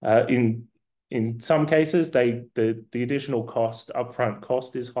 In some cases, the additional cost, upfront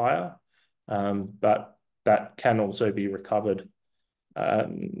cost, is higher, but that can also be recovered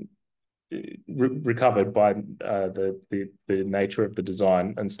by the nature of the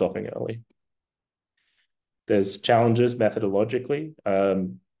design and stopping early. There's challenges methodologically.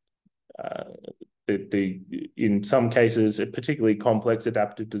 In some cases, particularly complex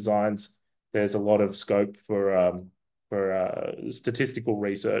adaptive designs, there's a lot of scope for statistical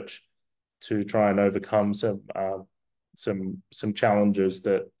research to try and overcome some challenges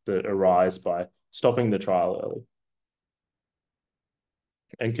that arise by stopping the trial early.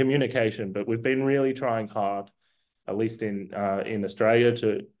 And communication, but we've been really trying hard, at least in Australia,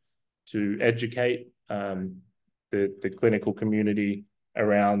 to educate the clinical community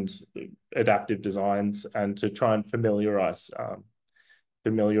around adaptive designs and to try and familiarize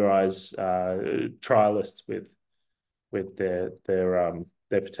trialists with their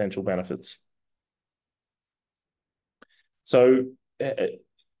potential benefits. So,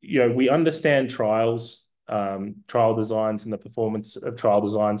 we understand trial designs and the performance of trial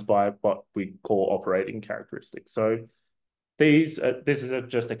designs by what we call operating characteristics. So this is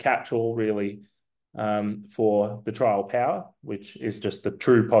just a catch-all really for the trial power, which is just the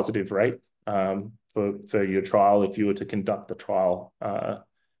true positive rate for your trial if you were to conduct the trial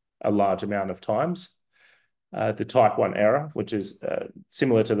a large amount of times. The type 1 error, which is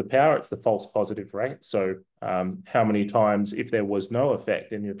similar to the power, it's the false positive rate. So how many times, if there was no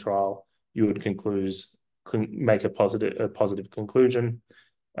effect in your trial, you would make a positive conclusion,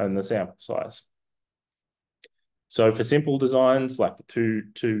 and the sample size. So for simple designs like the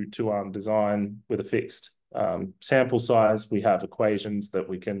two-arm design with a fixed sample size, we have equations that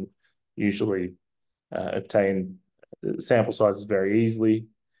we can usually obtain sample sizes very easily.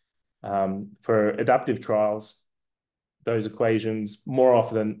 For adaptive trials, those equations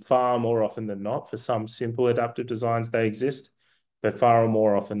far more often than not, for some simple adaptive designs, they exist, but far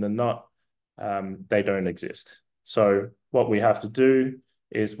more often than not, they don't exist. So what we have to do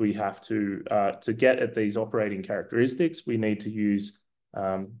is we have to get at these operating characteristics, we need to use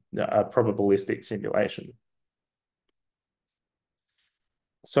a probabilistic simulation.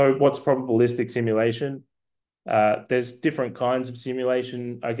 So what's probabilistic simulation? There's different kinds of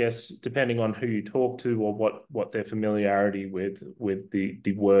simulation, I guess, depending on who you talk to or what their familiarity with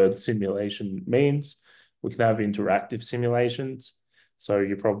the word simulation means. We can have interactive simulations. So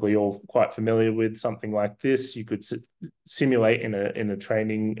you're probably all quite familiar with something like this. You could simulate in a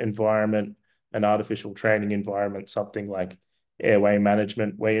training environment, an artificial training environment, something like airway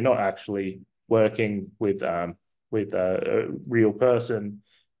management, where you're not actually working with a real person,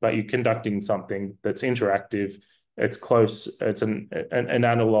 but you're conducting something that's interactive it's close. It's an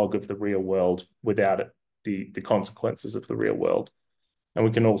analog of the real world without the consequences of the real world. And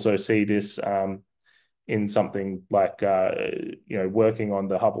we can also see this in something like working on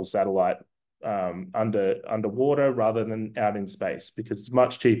the Hubble satellite underwater rather than out in space, because it's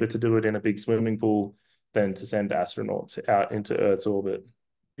much cheaper to do it in a big swimming pool than to send astronauts out into Earth's orbit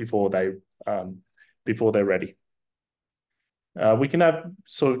before they're ready. We can have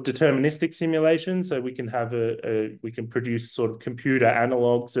sort of deterministic simulation, so we can have we can produce sort of computer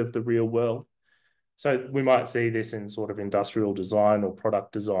analogs of the real world. So we might see this in sort of industrial design or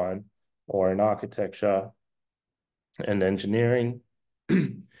product design, or in architecture and engineering.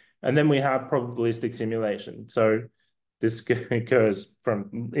 And then we have probabilistic simulation. So this occurs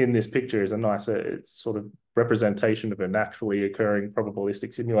in this picture is a nice sort of representation of a naturally occurring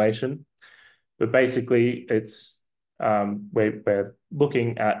probabilistic simulation. But basically, it's we're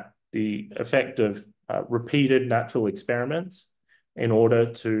looking at the effect of repeated natural experiments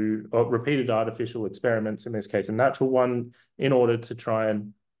repeated artificial experiments, in this case, a natural one, in order to try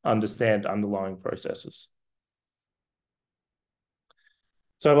and understand underlying processes.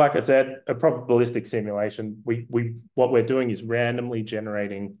 So like I said, a probabilistic simulation, what we're doing is randomly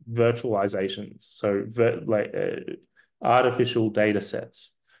generating virtualizations, so artificial data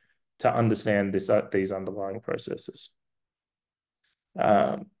sets to understand these underlying processes.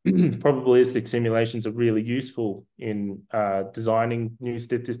 Probabilistic simulations are really useful in designing new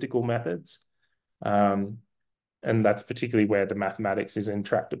statistical methods. And that's particularly where the mathematics is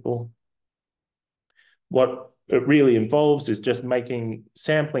intractable. What it really involves is just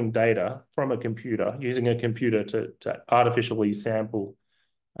sampling data from a computer, using a computer to artificially sample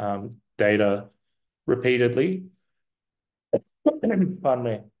data repeatedly, pardon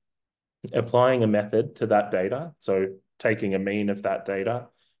me, applying a method to that data, so taking a mean of that data,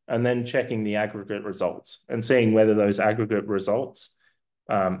 and then checking the aggregate results and seeing whether those aggregate results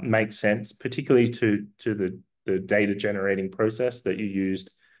make sense, particularly to the data generating process that you used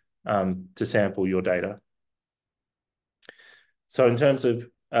to sample your data. So in terms of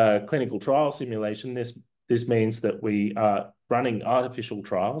clinical trial simulation, this means that we are running artificial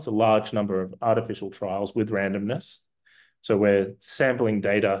trials, a large number of artificial trials with randomness. So we're sampling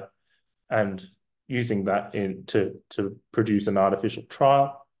data and using that to produce an artificial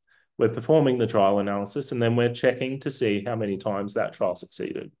trial. We're performing the trial analysis, and then we're checking to see how many times that trial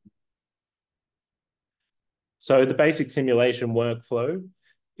succeeded. So the basic simulation workflow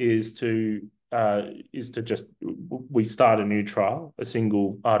is to we start a new trial, a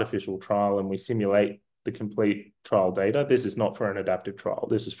single artificial trial, and we simulate the complete trial data. This is not for an adaptive trial.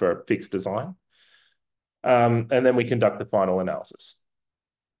 This is for a fixed design. And then we conduct the final analysis.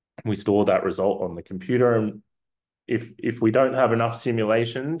 We store that result on the computer, and if we don't have enough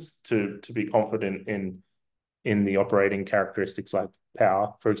simulations to be confident in the operating characteristics like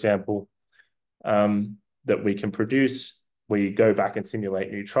power, for example, that we can produce, we go back and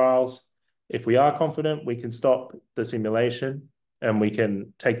simulate new trials. If we are confident, we can stop the simulation and we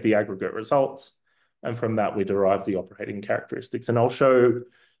can take the aggregate results, and from that we derive the operating characteristics. And I'll show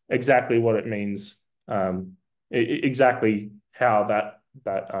exactly what it means, exactly how that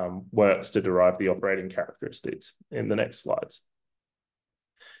works to derive the operating characteristics in the next slides.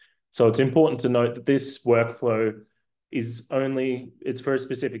 So it's important to note that this workflow is it's for a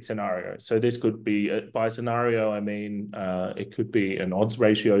specific scenario. So this could be, by scenario, I mean, it could be an odds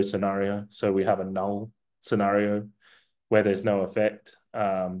ratio scenario. So we have a null scenario where there's no effect.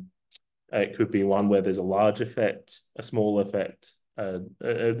 It could be one where there's a large effect, a small effect.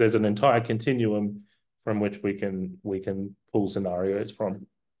 There's an entire continuum from which we can pull scenarios from.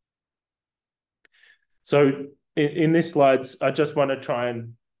 So in this slides, I just want to try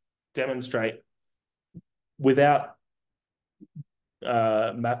and demonstrate without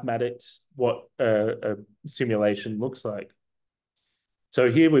mathematics what a simulation looks like.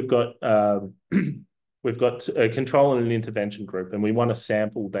 So here we've got a control and an intervention group, and we want to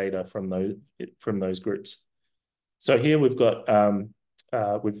sample data from those groups. So here we've got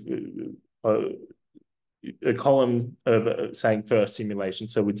a column of saying first simulation.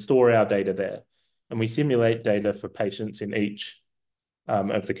 So we'd store our data there, and we simulate data for patients in each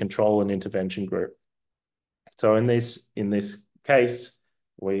of the control and intervention group. So in this case,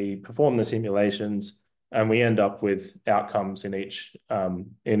 we perform the simulations and we end up with outcomes in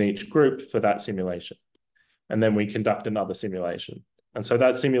each group for that simulation. And then we conduct another simulation. And so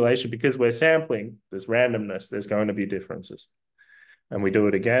that simulation, because we're sampling, there's randomness, there's going to be differences. And we do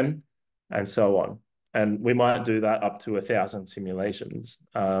it again, and so on. And we might do that up to 1,000 simulations,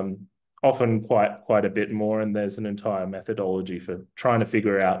 often quite a bit more. And there's an entire methodology for trying to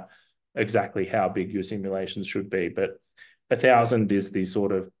figure out exactly how big your simulations should be, but 1,000 is the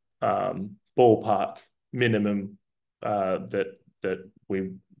sort of ballpark minimum that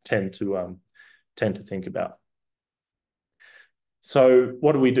we tend to think about. So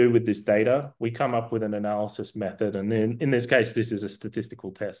what do we do with this data? We come up with an analysis method, and in this case, this is a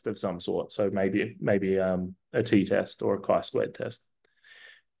statistical test of some sort. So maybe a t-test or a chi-squared test.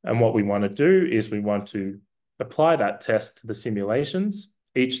 And what we want to do is we want to apply that test to the simulations,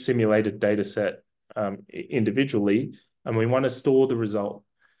 each simulated data set individually, and we want to store the result.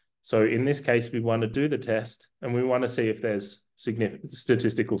 So in this case, we want to do the test and we want to see if there's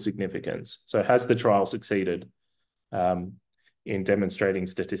statistical significance. So has the trial succeeded in demonstrating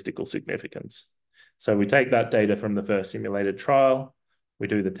statistical significance? So we take that data from the first simulated trial, we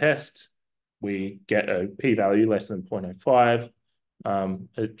do the test, we get a p-value less than 0.05.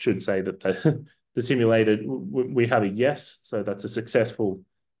 It should say that the simulated, we have a yes, so that's a successful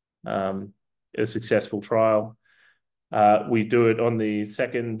trial. We do it on the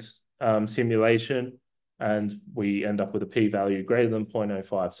second simulation, and we end up with a p-value greater than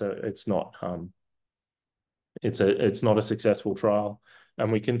 0.05. So it's not it's not a successful trial,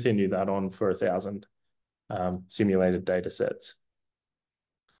 and we continue that on for 1,000 simulated data sets.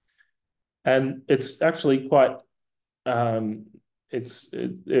 And it's actually quite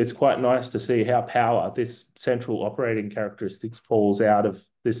it's quite nice to see how power, this central operating characteristics, falls out of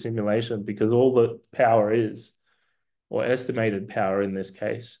this simulation, because all the power is, or estimated power in this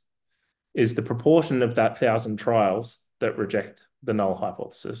case, is the proportion of that 1,000 trials that reject the null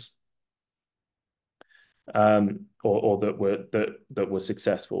hypothesis, or that were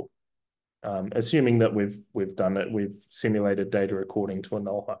successful, assuming that we've done it, we've simulated data according to a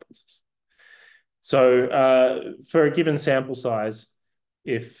null hypothesis. So for a given sample size,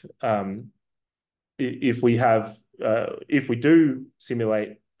 if we do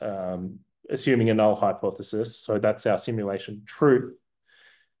simulate assuming a null hypothesis, so that's our simulation truth,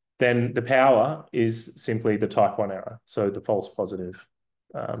 then the power is simply the type 1 error, so the false positive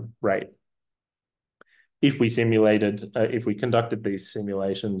rate. If we conducted these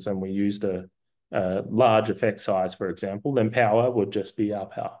simulations and we used a large effect size, for example, then power would just be our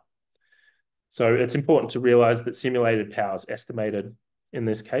power. So it's important to realize that simulated power is estimated in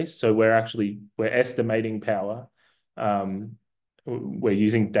this case. So we're estimating power. We're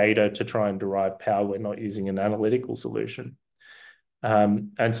using data to try and derive power. We're not using an analytical solution.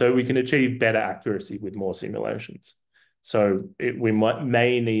 And so we can achieve better accuracy with more simulations. So we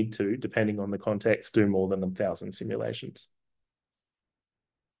may need to, depending on the context, do more than 1,000 simulations.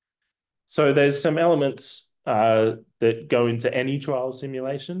 So there's some elements that go into any trial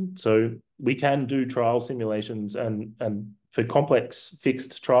simulation. So we can do trial simulations, and for complex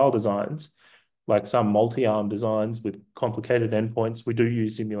fixed trial designs, like some multi-arm designs with complicated endpoints, we do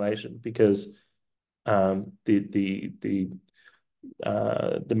use simulation, because the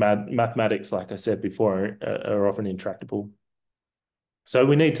mathematics, like I said before, are often intractable. So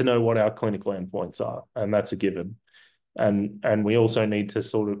we need to know what our clinical endpoints are, and that's a given. And we also need to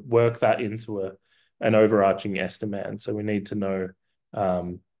sort of work that into an overarching estimand. So we need to know,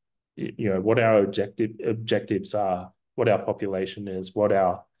 what our objectives are, what our population is, what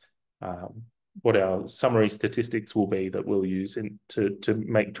our summary statistics will be that we'll use to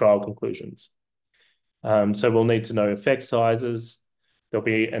make trial conclusions. So we'll need to know effect sizes. There'll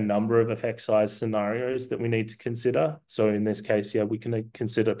be a number of effect size scenarios that we need to consider. So in this case, we can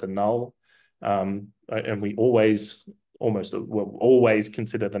consider the null, and we almost always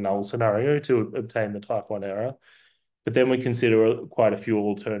consider the null scenario to obtain the type 1 error. But then we consider quite a few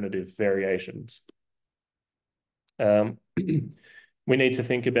alternative variations. We need to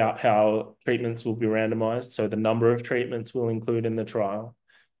think about how treatments will be randomized. So the number of treatments we'll include in the trial,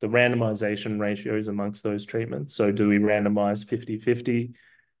 the randomization ratios amongst those treatments. So do we randomize 50-50?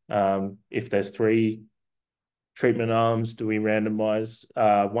 If there's 3 treatment arms, do we randomize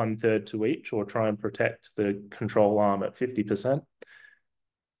 1/3 to each, or try and protect the control arm at 50%?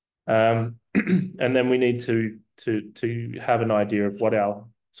 And then we need to have an idea of what our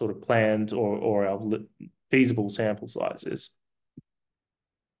sort of planned or our feasible sample size is.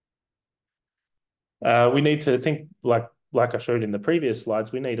 We need to think, like I showed in the previous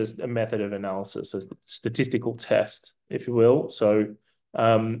slides, we need a method of analysis, a statistical test, if you will. So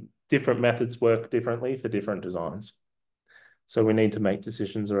different methods work differently for different designs. So we need to make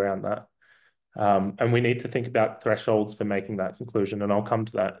decisions around that. And we need to think about thresholds for making that conclusion, and I'll come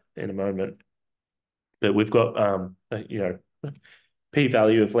to that in a moment. But we've got,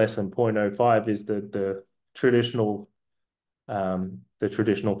 p-value of less than 0.05 is the traditional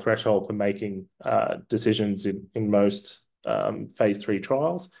threshold for making decisions in most phase 3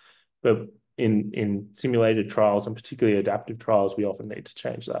 trials. but in simulated trials, and particularly adaptive trials, we often need to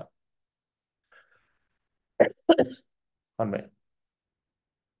change that. Pardon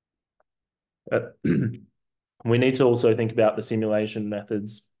me. We need to also think about the simulation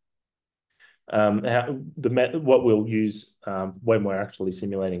methods, what we'll use when we're actually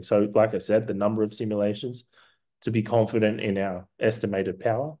simulating. So like I said, the number of simulations to be confident in our estimated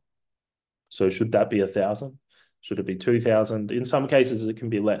power. So should that be 1,000? Should it be 2,000? In some cases, it can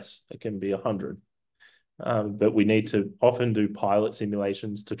be less. It can be 100. But we need to often do pilot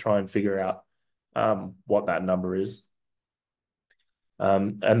simulations to try and figure out what that number is.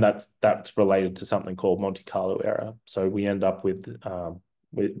 And that's related to something called Monte Carlo error. So we end up with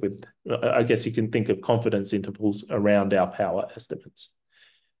I guess you can think of confidence intervals around our power estimates.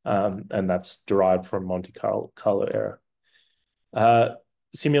 And that's derived from Monte Carlo error.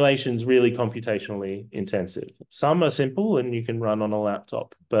 Simulation's really computationally intensive. Some are simple and you can run on a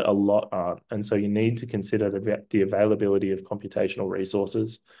laptop, but a lot aren't. And so you need to consider the availability of computational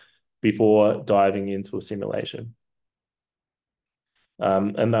resources before diving into a simulation.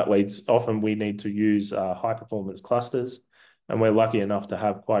 And that way, often we need to use high-performance clusters, and we're lucky enough to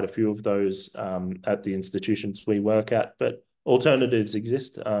have quite a few of those at the institutions we work at, but alternatives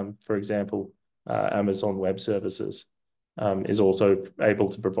exist. For example, Amazon Web Services is also able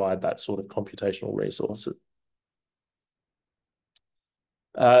to provide that sort of computational resources.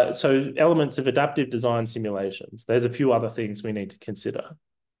 So elements of adaptive design simulations. There's a few other things we need to consider.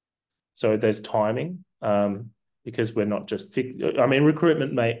 So there's timing, because we're not just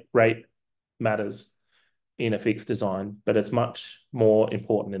recruitment rate matters in a fixed design, but it's much more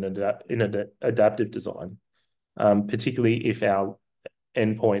important in adaptive design, particularly if our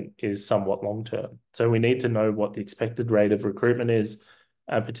endpoint is somewhat long-term. So we need to know what the expected rate of recruitment is,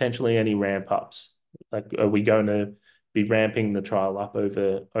 and potentially any ramp-ups. Like, are we going to be ramping the trial up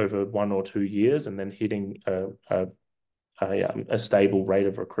over 1 or 2 years and then hitting a stable rate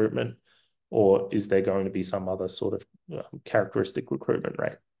of recruitment? Or is there going to be some other sort of characteristic recruitment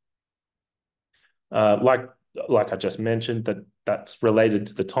rate? Like I just mentioned, that's related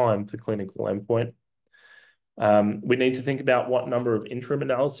to the time to clinical endpoint. We need to think about what number of interim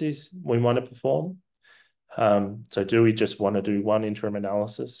analyses we want to perform. So do we just want to do one interim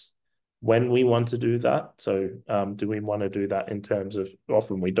analysis when we want to do that? So do we want to do that in terms of,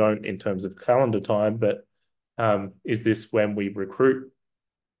 often we don't in terms of calendar time, but is this when we recruit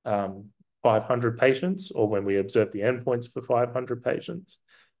 500 patients or when we observe the endpoints for 500 patients?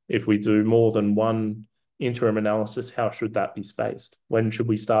 If we do more than one interim analysis, how should that be spaced? When should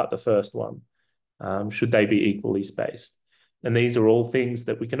we start the first one? Should they be equally spaced? And these are all things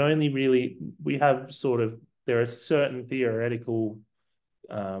that we can only really, there are certain theoretical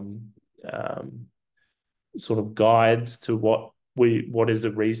sort of guides to what is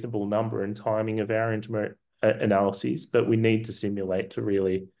a reasonable number and timing of our interim analyses, but we need to simulate to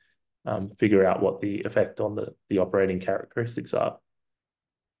really figure out what the effect on the operating characteristics are.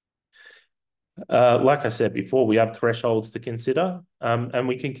 Like I said before, we have thresholds to consider, and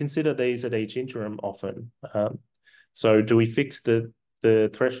we can consider these at each interim often. So do we fix the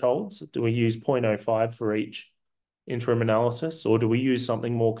thresholds? Do we use 0.05 for each interim analysis, or do we use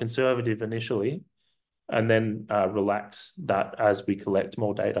something more conservative initially and then relax that as we collect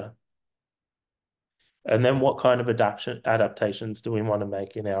more data? And then what kind of adaptations do we want to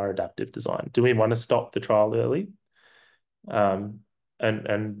make in our adaptive design? Do we want to stop the trial early and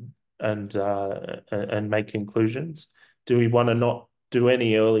make conclusions? Do we want to not do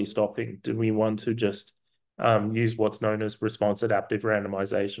any early stopping? Do we want to just use what's known as response adaptive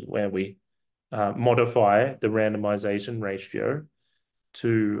randomization, where we modify the randomization ratio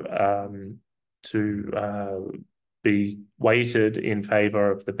to be weighted in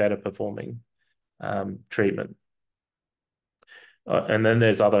favor of the better performing treatment? And then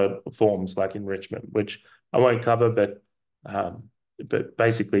there's other forms like enrichment, which I won't cover, but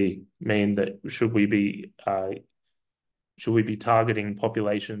basically mean that should we be targeting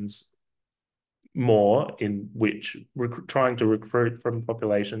populations more in which trying to recruit from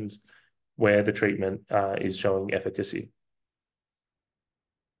populations where the treatment is showing efficacy.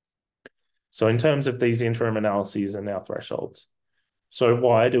 So in terms of these interim analyses and our thresholds, so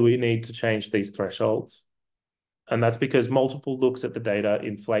why do we need to change these thresholds? And that's because multiple looks at the data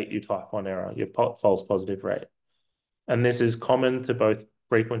inflate your type 1 error, your false positive rate. And this is common to both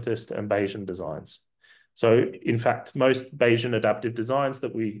frequentist and Bayesian designs. So in fact, most Bayesian adaptive designs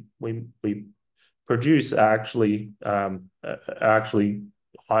that we produce are actually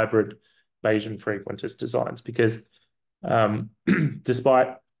hybrid Bayesian frequentist designs, because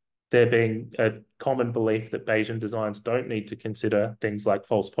despite there being a common belief that Bayesian designs don't need to consider things like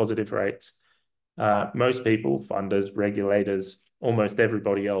false positive rates, most people, funders, regulators, almost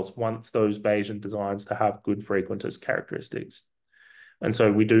everybody else wants those Bayesian designs to have good frequentist characteristics. And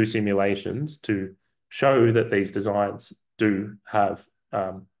so we do simulations to show that these designs do have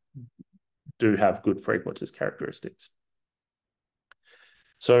good frequentist characteristics.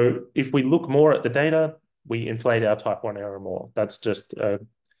 So if we look more at the data, we inflate our type 1 error more. That's just a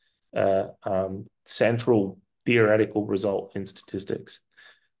central theoretical result in statistics.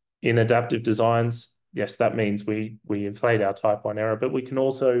 In adaptive designs, yes, that means we inflate our type 1 error, but we can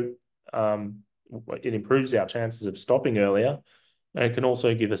also, it improves our chances of stopping earlier, and it can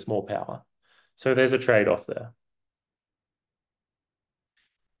also give us more power. So there's a trade-off there.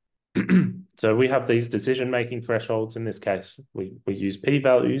 So we have these decision-making thresholds. In this case, we use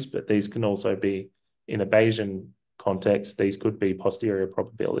p-values, but these can also be, in a Bayesian context, these could be posterior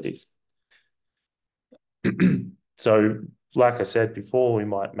probabilities. So like I said before, we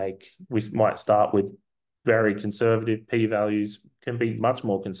might start with very conservative p-values, can be much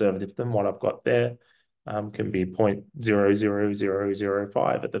more conservative than what I've got there, can be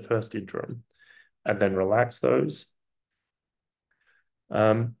 0.00005 at the first interim, and then relax those.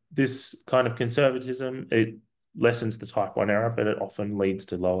 This kind of conservatism, it lessens the type 1 error, but it often leads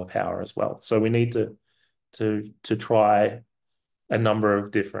to lower power as well. So we need to try a number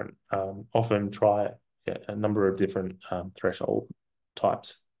of different, a number of different threshold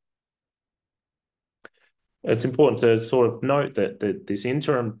types. It's important to sort of note that this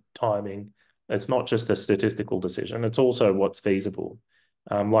interim timing, it's not just a statistical decision, it's also what's feasible.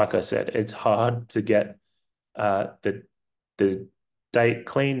 Like I said, it's hard to get the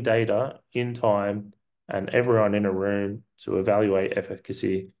clean data in time and everyone in a room to evaluate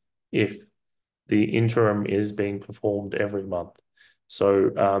efficacy if the interim is being performed every month.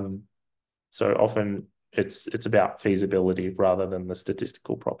 So so often it's about feasibility rather than the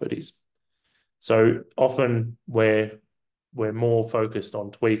statistical properties. So often we're more focused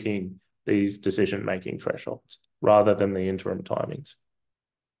on tweaking these decision-making thresholds rather than the interim timings.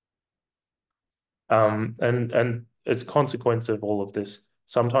 And as a consequence of all of this,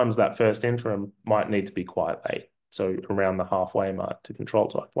 sometimes that first interim might need to be quite late, so around the halfway mark to control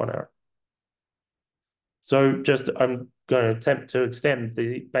type 1 error. So I'm going to attempt to extend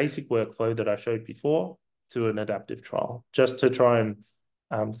the basic workflow that I showed before to an adaptive trial, just to try and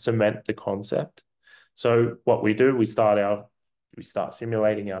cement the concept. So what we do, we start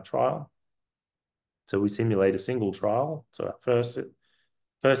simulating our trial. So we simulate a single trial. So our first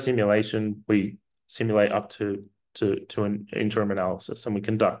simulation, we simulate up to an interim analysis, and we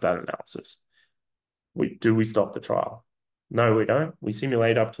conduct that analysis. Do we stop the trial? No, we don't. We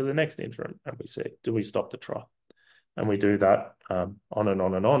simulate up to the next interim, and we see, do we stop the trial? And we do that on and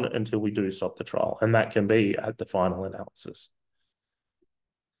on and on until we do stop the trial, and that can be at the final analysis.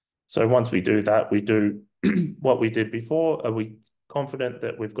 So once we do that, we do what we did before. Are we confident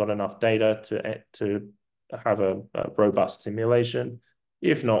that we've got enough data to have a robust simulation?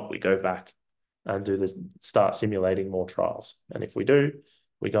 If not, we go back and start simulating more trials. And if we do,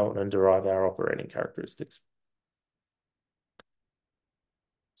 we go on and derive our operating characteristics.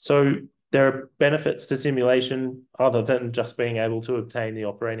 So there are benefits to simulation other than just being able to obtain the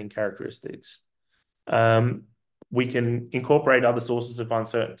operating characteristics. We can incorporate other sources of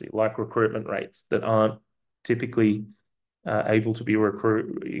uncertainty, like recruitment rates that aren't typically able to be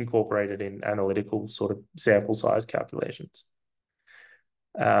incorporated in analytical sort of sample size calculations.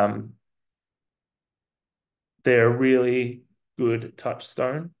 They're a really good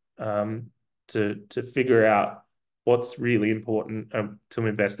touchstone to figure out what's really important to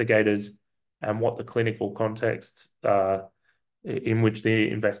investigators and what the clinical context in which the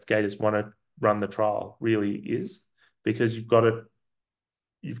investigators want to run the trial really is, because you've got to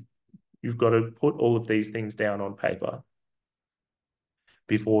put all of these things down on paper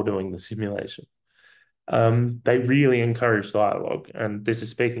before doing the simulation. They really encourage dialogue, and this is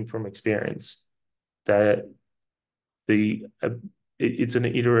speaking from experience, that it's an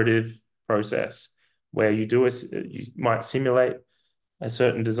iterative process where you might simulate a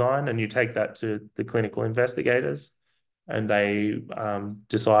certain design and you take that to the clinical investigators, and they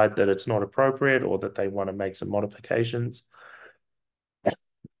decide that it's not appropriate or that they want to make some modifications.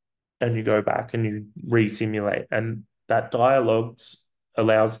 And you go back and you re-simulate. And that dialogue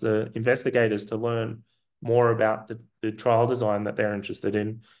allows the investigators to learn more about the trial design that they're interested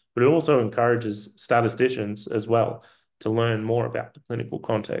in, but it also encourages statisticians as well to learn more about the clinical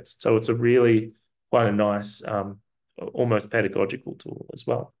context. So it's quite a nice, almost pedagogical tool as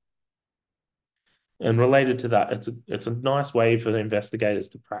well. And related to that, it's a nice way for the investigators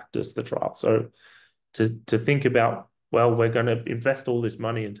to practice the trial. So to think about, well, we're going to invest all this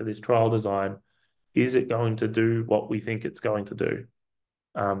money into this trial design. Is it going to do what we think it's going to do?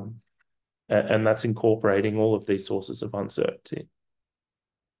 And that's incorporating all of these sources of uncertainty.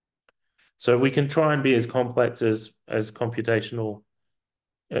 So we can try and be as complex as computational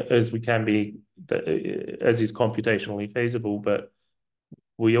as we can be, as is computationally feasible, but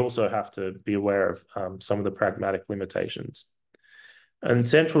we also have to be aware of some of the pragmatic limitations. And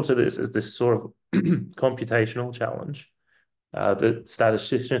central to this is this sort of computational challenge that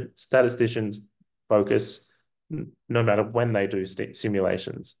statisticians focus no matter when they do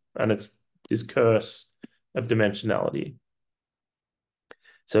simulations. And it's this curse of dimensionality.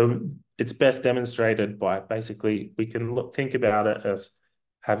 So it's best demonstrated by basically, we can think about it as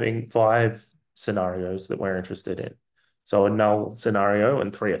having 5 scenarios that we're interested in. So a null scenario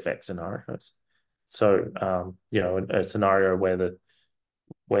and 3 effect scenarios. So, you know, a scenario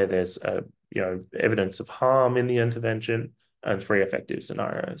where there's you know, evidence of harm in the intervention, and 3 effective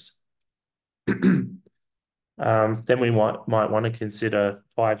scenarios. Then we might want to consider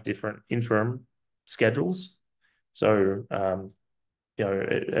 5 different interim schedules. So, you know,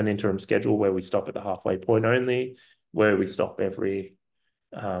 an interim schedule where we stop at the halfway point only, where we stop where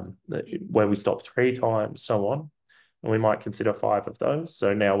we stop 3 times, so on. And we might consider 5 of those.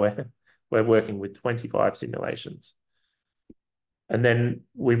 So now we're working with 25 simulations. And then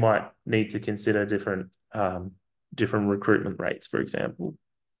we might need to consider different recruitment rates, for example,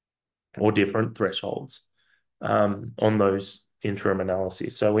 or different thresholds on those interim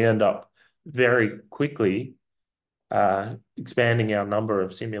analyses. So we end up very quickly expanding our number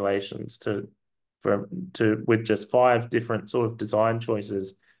of simulations with just 5 different sort of design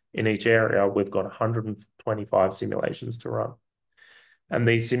choices in each area. We've got 125 simulations to run. And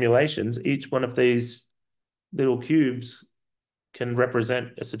these simulations, each one of these little cubes can represent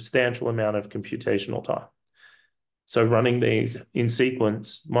a substantial amount of computational time. So running these in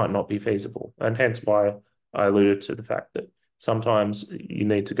sequence might not be feasible, and hence why I alluded to the fact that sometimes you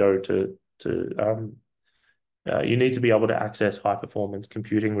need to go you need to be able to access high performance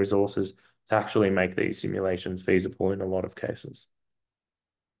computing resources to actually make these simulations feasible in a lot of cases.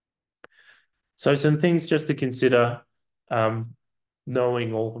 So some things just to consider,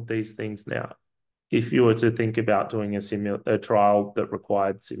 knowing all of these things now. If you were to think about doing a trial that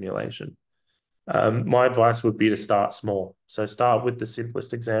required simulation, my advice would be to start small. So start with the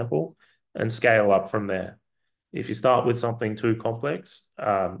simplest example and scale up from there. If you start with something too complex,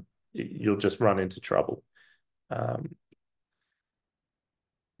 you'll just run into trouble.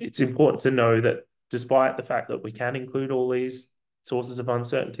 It's important to know that despite the fact that we can include all these sources of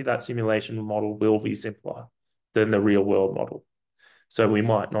uncertainty, that simulation model will be simpler than the real world model. So we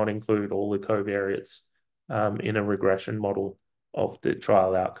might not include all the covariates in a regression model of the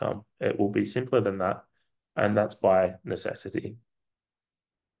trial outcome. It will be simpler than that, and that's by necessity.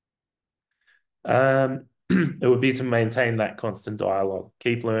 It would be to maintain that constant dialogue,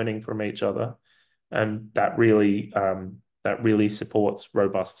 keep learning from each other, and that really supports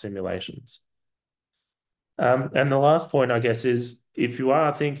robust simulations. And the last point, I guess, is if you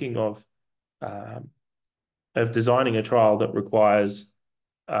are thinking of designing a trial that requires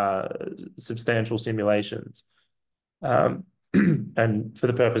substantial simulations, and for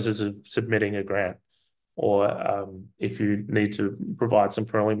the purposes of submitting a grant, or if you need to provide some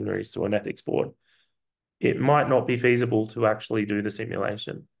preliminaries to an ethics board, it might not be feasible to actually do the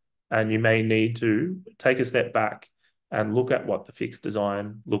simulation. And you may need to take a step back and look at what the fixed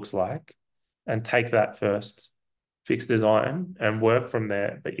design looks like and take that first fixed design and work from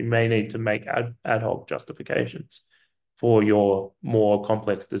there. But you may need to make ad hoc justifications for your more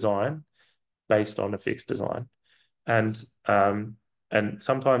complex design based on a fixed design. And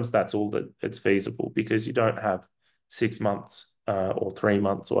sometimes that's all that it's feasible, because you don't have 6 months or 3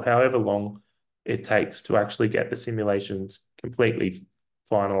 months or however long it takes to actually get the simulations completely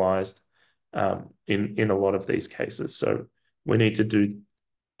finalized in a lot of these cases. So we need to do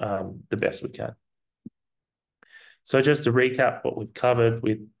the best we can. So just to recap what we've covered,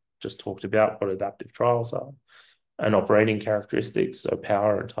 we just talked about what adaptive trials are and operating characteristics, so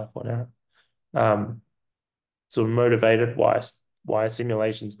power and type 1 error. So motivated why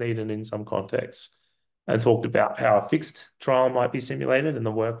simulations needed in some contexts, and talked about how a fixed trial might be simulated and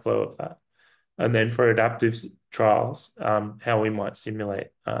the workflow of that. And then for adaptive trials, how we might simulate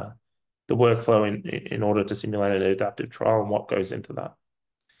the workflow in order to simulate an adaptive trial and what goes into that.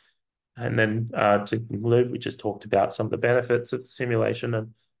 And then to conclude, we just talked about some of the benefits of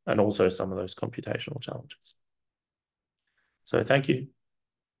simulation and also some of those computational challenges. So thank you.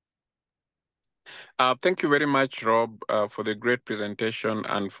 Thank you very much, Rob, for the great presentation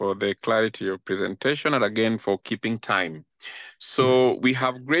and for the clarity of presentation, and again for keeping time. So we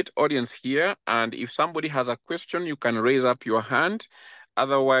have great audience here, and if somebody has a question, you can raise up your hand.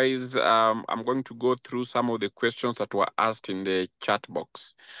 Otherwise, I'm going to go through some of the questions that were asked in the chat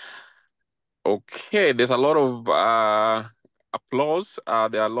box. Okay, there's a lot of applause.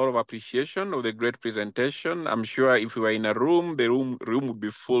 There are a lot of appreciation of the great presentation. I'm sure if we were in a room, the room would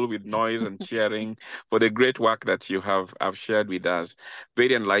be full with noise and cheering for the great work that you have shared with us.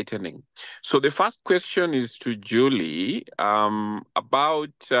 Very enlightening. So the first question is to Julie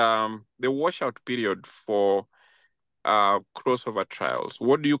about the washout period for crossover trials.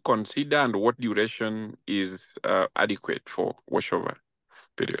 What do you consider and what duration is adequate for washover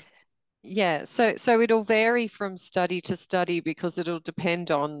period? Yeah, so it'll vary from study to study because it'll depend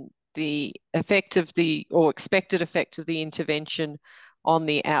on the effect of or expected effect of the intervention on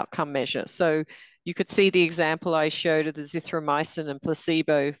the outcome measure. So you could see the example I showed of the zithromycin and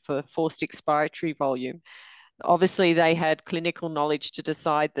placebo for forced expiratory volume. Obviously, they had clinical knowledge to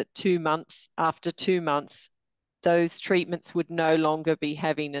decide that after 2 months, those treatments would no longer be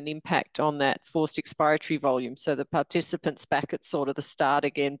having an impact on that forced expiratory volume. So the participants back at sort of the start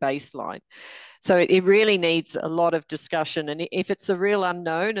again baseline. So it really needs a lot of discussion. And if it's a real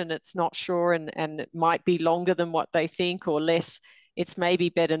unknown and it's not sure and it might be longer than what they think or less, it's maybe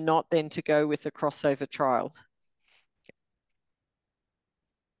better not then to go with a crossover trial.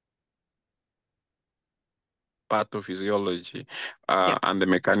 Pathophysiology and the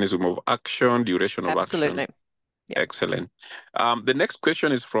mechanism of action, duration of Absolutely. action. Yep. Excellent. The next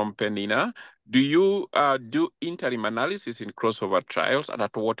question is from Penina. Do you do interim analysis in crossover trials, and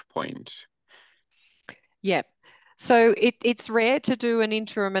at what point? Yeah. So it's rare to do an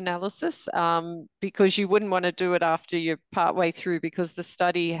interim analysis because you wouldn't want to do it after you're partway through because the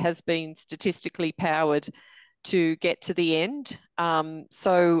study has been statistically powered to get to the end.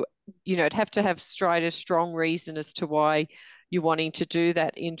 So, it'd have to have a strong reason as to why you're wanting to do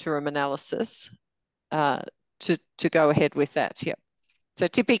that interim analysis to go ahead with that. Yeah. So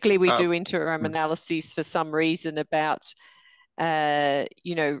typically we do interim analyses for some reason about,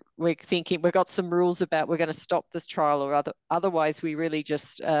 we're thinking we've got some rules about we're going to stop this trial or otherwise we really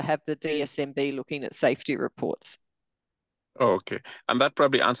just have the DSMB looking at safety reports. Oh, okay. And that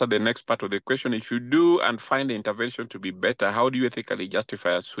probably answered the next part of the question. If you do and find the intervention to be better, how do you ethically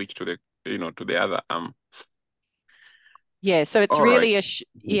justify a switch to the other arm? Yeah, so it's really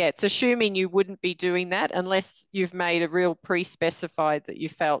it's assuming you wouldn't be doing that unless you've made a real pre-specified that you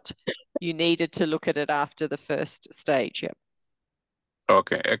felt you needed to look at it after the first stage. Yep.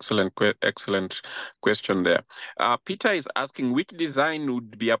 Okay, excellent question there. Peter is asking which design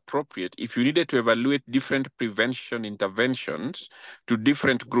would be appropriate if you needed to evaluate different prevention interventions to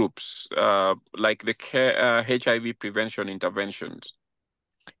different groups, like the HIV prevention interventions.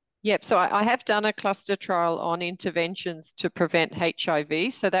 Yep, so I have done a cluster trial on interventions to prevent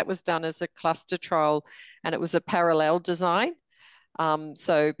HIV. So that was done as a cluster trial and it was a parallel design.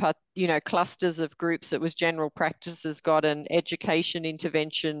 So, clusters of groups, it was general practices got an education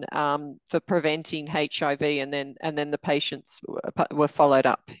intervention for preventing HIV and then the patients were followed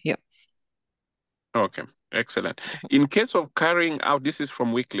up. Yep. Okay. Excellent. In case of carrying out, this is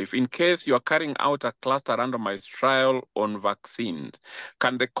from Wycliffe, in case you are carrying out a cluster randomized trial on vaccines,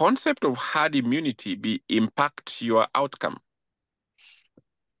 can the concept of herd immunity impact your outcome?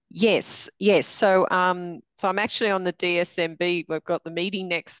 Yes. So I'm actually on the DSMB. We've got the meeting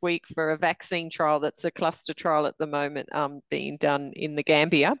next week for a vaccine trial that's a cluster trial at the moment being done in the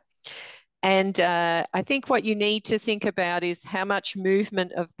Gambia. And I think what you need to think about is how much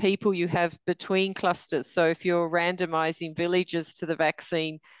movement of people you have between clusters. So if you're randomizing villages to the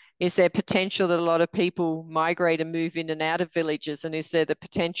vaccine, is there potential that a lot of people migrate and move in and out of villages? And is there the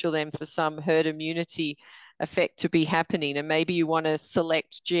potential then for some herd immunity effect to be happening? And maybe you want to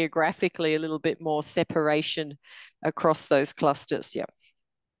select geographically a little bit more separation across those clusters. Yeah.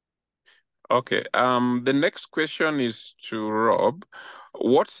 Okay. The next question is to Rob.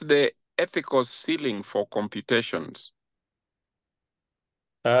 What's the ethical ceiling for computations?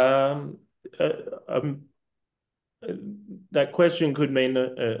 That question could mean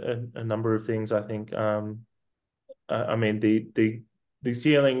a number of things, I think. I mean, the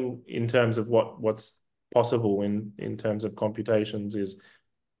ceiling in terms of what's possible in terms of computations is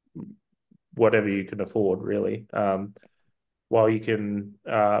whatever you can afford, really. While you can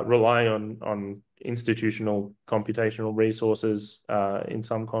rely on institutional computational resources in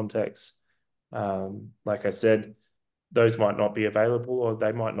some contexts, like I said, those might not be available or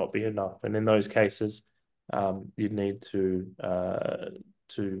they might not be enough. And in those cases, you need to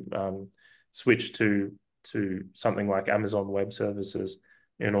switch to something like Amazon Web Services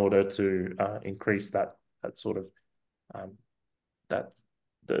in order to increase that sort of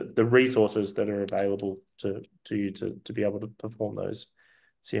the resources that are available to you to be able to perform those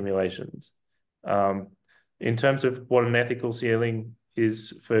simulations. In terms of what an ethical ceiling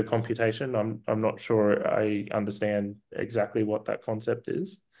is for computation, I'm not sure I understand exactly what that concept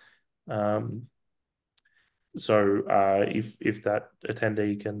is. So if that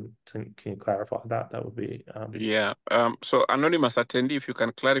attendee can clarify that would be so anonymous attendee, if you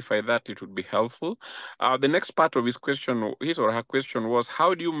can clarify that, it would be helpful. The next part of his or her question was,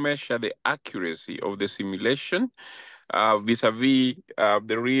 how do you measure the accuracy of the simulation vis-a-vis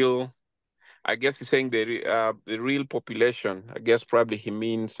the real? I guess he's saying the real population. I guess probably he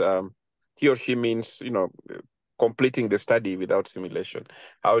or she means completing the study without simulation.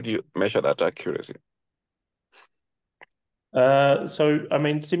 How do you measure that accuracy? So, I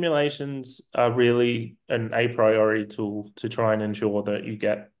mean, simulations are really an a priori tool to try and ensure that you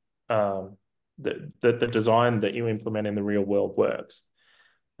get the design that you implement in the real world works.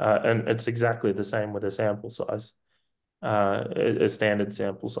 And it's exactly the same with a sample size, a standard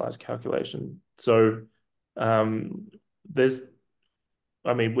sample size calculation. So we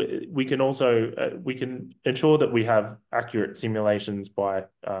can also we can ensure that we have accurate simulations by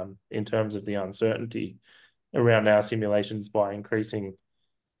in terms of the uncertainty around our simulations by increasing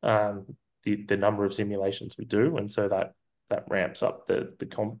the number of simulations we do, and so that ramps up the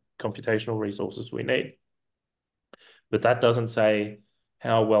computational resources we need. But that doesn't say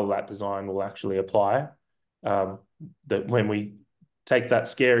how well that design will actually apply. That when we take that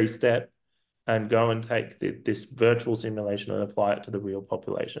scary step and go and take this virtual simulation and apply it to the real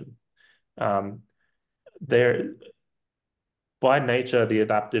population, by nature, the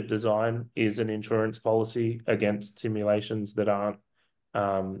adaptive design is an insurance policy against simulations that aren't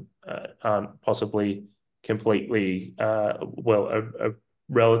possibly completely a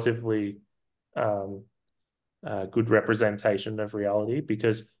relatively good representation of reality,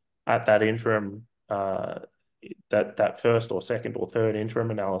 because at that interim, that first or second or third interim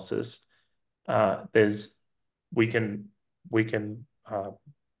analysis, we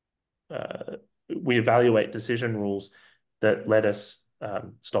evaluate decision rules that let us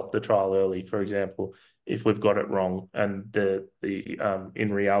stop the trial early. For example, if we've got it wrong and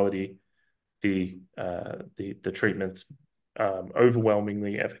in reality the treatment's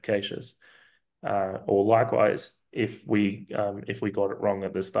overwhelmingly efficacious, or likewise if we got it wrong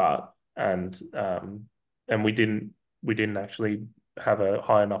at the start and we didn't actually have a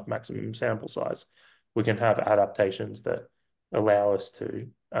high enough maximum sample size, we can have adaptations that allow us to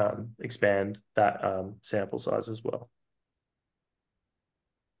expand that sample size as well.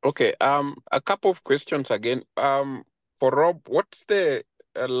 Okay, a couple of questions again. For Rob, what's the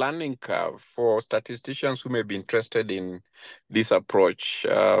learning curve for statisticians who may be interested in this approach?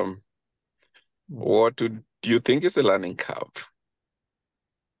 What do you think is the learning curve?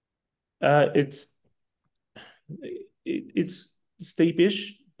 It's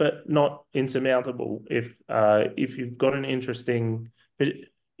steepish, but not insurmountable. If you've got an interesting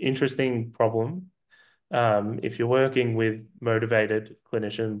problem, if you're working with motivated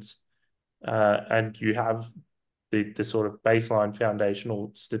clinicians and you have the sort of baseline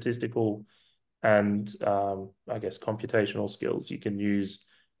foundational statistical and I guess computational skills, you can use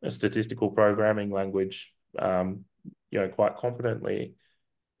a statistical programming language quite competently.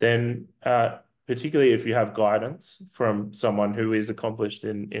 Then particularly if you have guidance from someone who is accomplished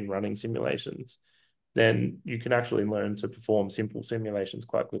in running simulations, then you can actually learn to perform simple simulations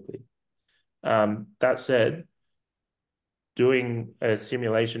quite quickly. That said, doing a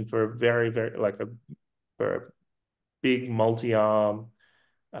simulation for a very for a big multi-arm,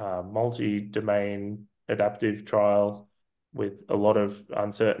 multi-domain adaptive trial with a lot of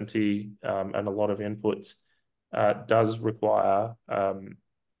uncertainty and a lot of inputs does require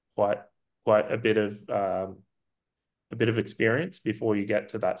quite a bit of experience before you get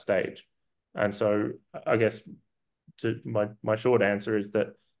to that stage. And so I guess my short answer is that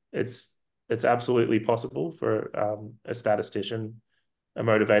it's absolutely possible for a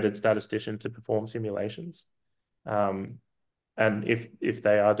motivated statistician to perform simulations. And if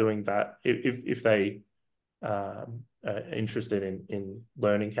they are doing that, if they are interested in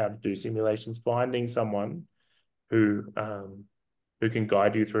learning how to do simulations, finding someone who can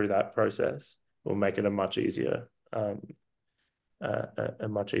guide you through that process will make it a much easier task.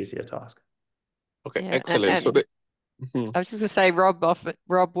 Okay, yeah, excellent. I was just going to say, Rob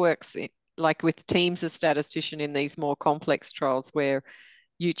works with teams of statisticians in these more complex trials where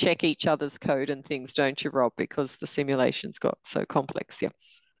you check each other's code and things, don't you, Rob? Because the simulations got so complex.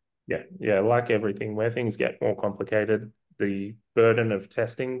 Yeah. Yeah, like everything, where things get more complicated, the burden of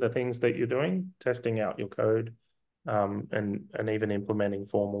testing the things that you're doing, testing out your code, and even implementing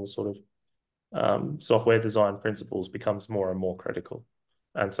formal sort of software design principles becomes more and more critical.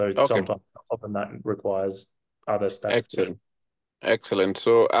 And so sometimes often that requires other statisticians. Excellent.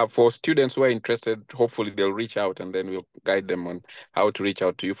 So for students who are interested, hopefully they'll reach out and then we'll guide them on how to reach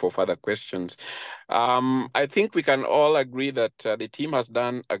out to you for further questions. I think we can all agree that the team has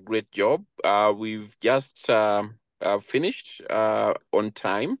done a great job. We've just finished on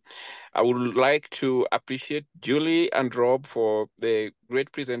time. I would like to appreciate Julie and Rob for the great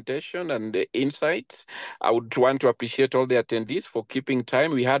presentation and the insights. I would want to appreciate all the attendees for keeping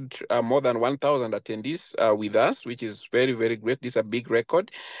time. We had more than 1,000 attendees with us, which is very, very great. This is a big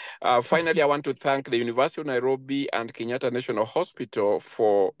record. Finally, I want to thank the University of Nairobi and Kenyatta National Hospital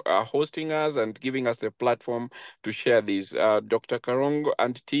for hosting us and giving us the platform to share this. Dr. Karongo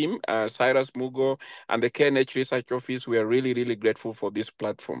and team, Cyrus Mugo, and the KNH Research Office, we are really, really grateful for this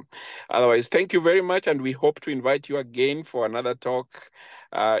platform. Otherwise, thank you very much, and we hope to invite you again for another talk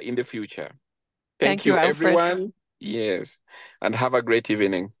in the future. Thank you, Alfred. everyone. Yes, and have a great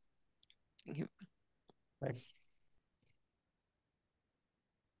evening. Thank you. Thanks.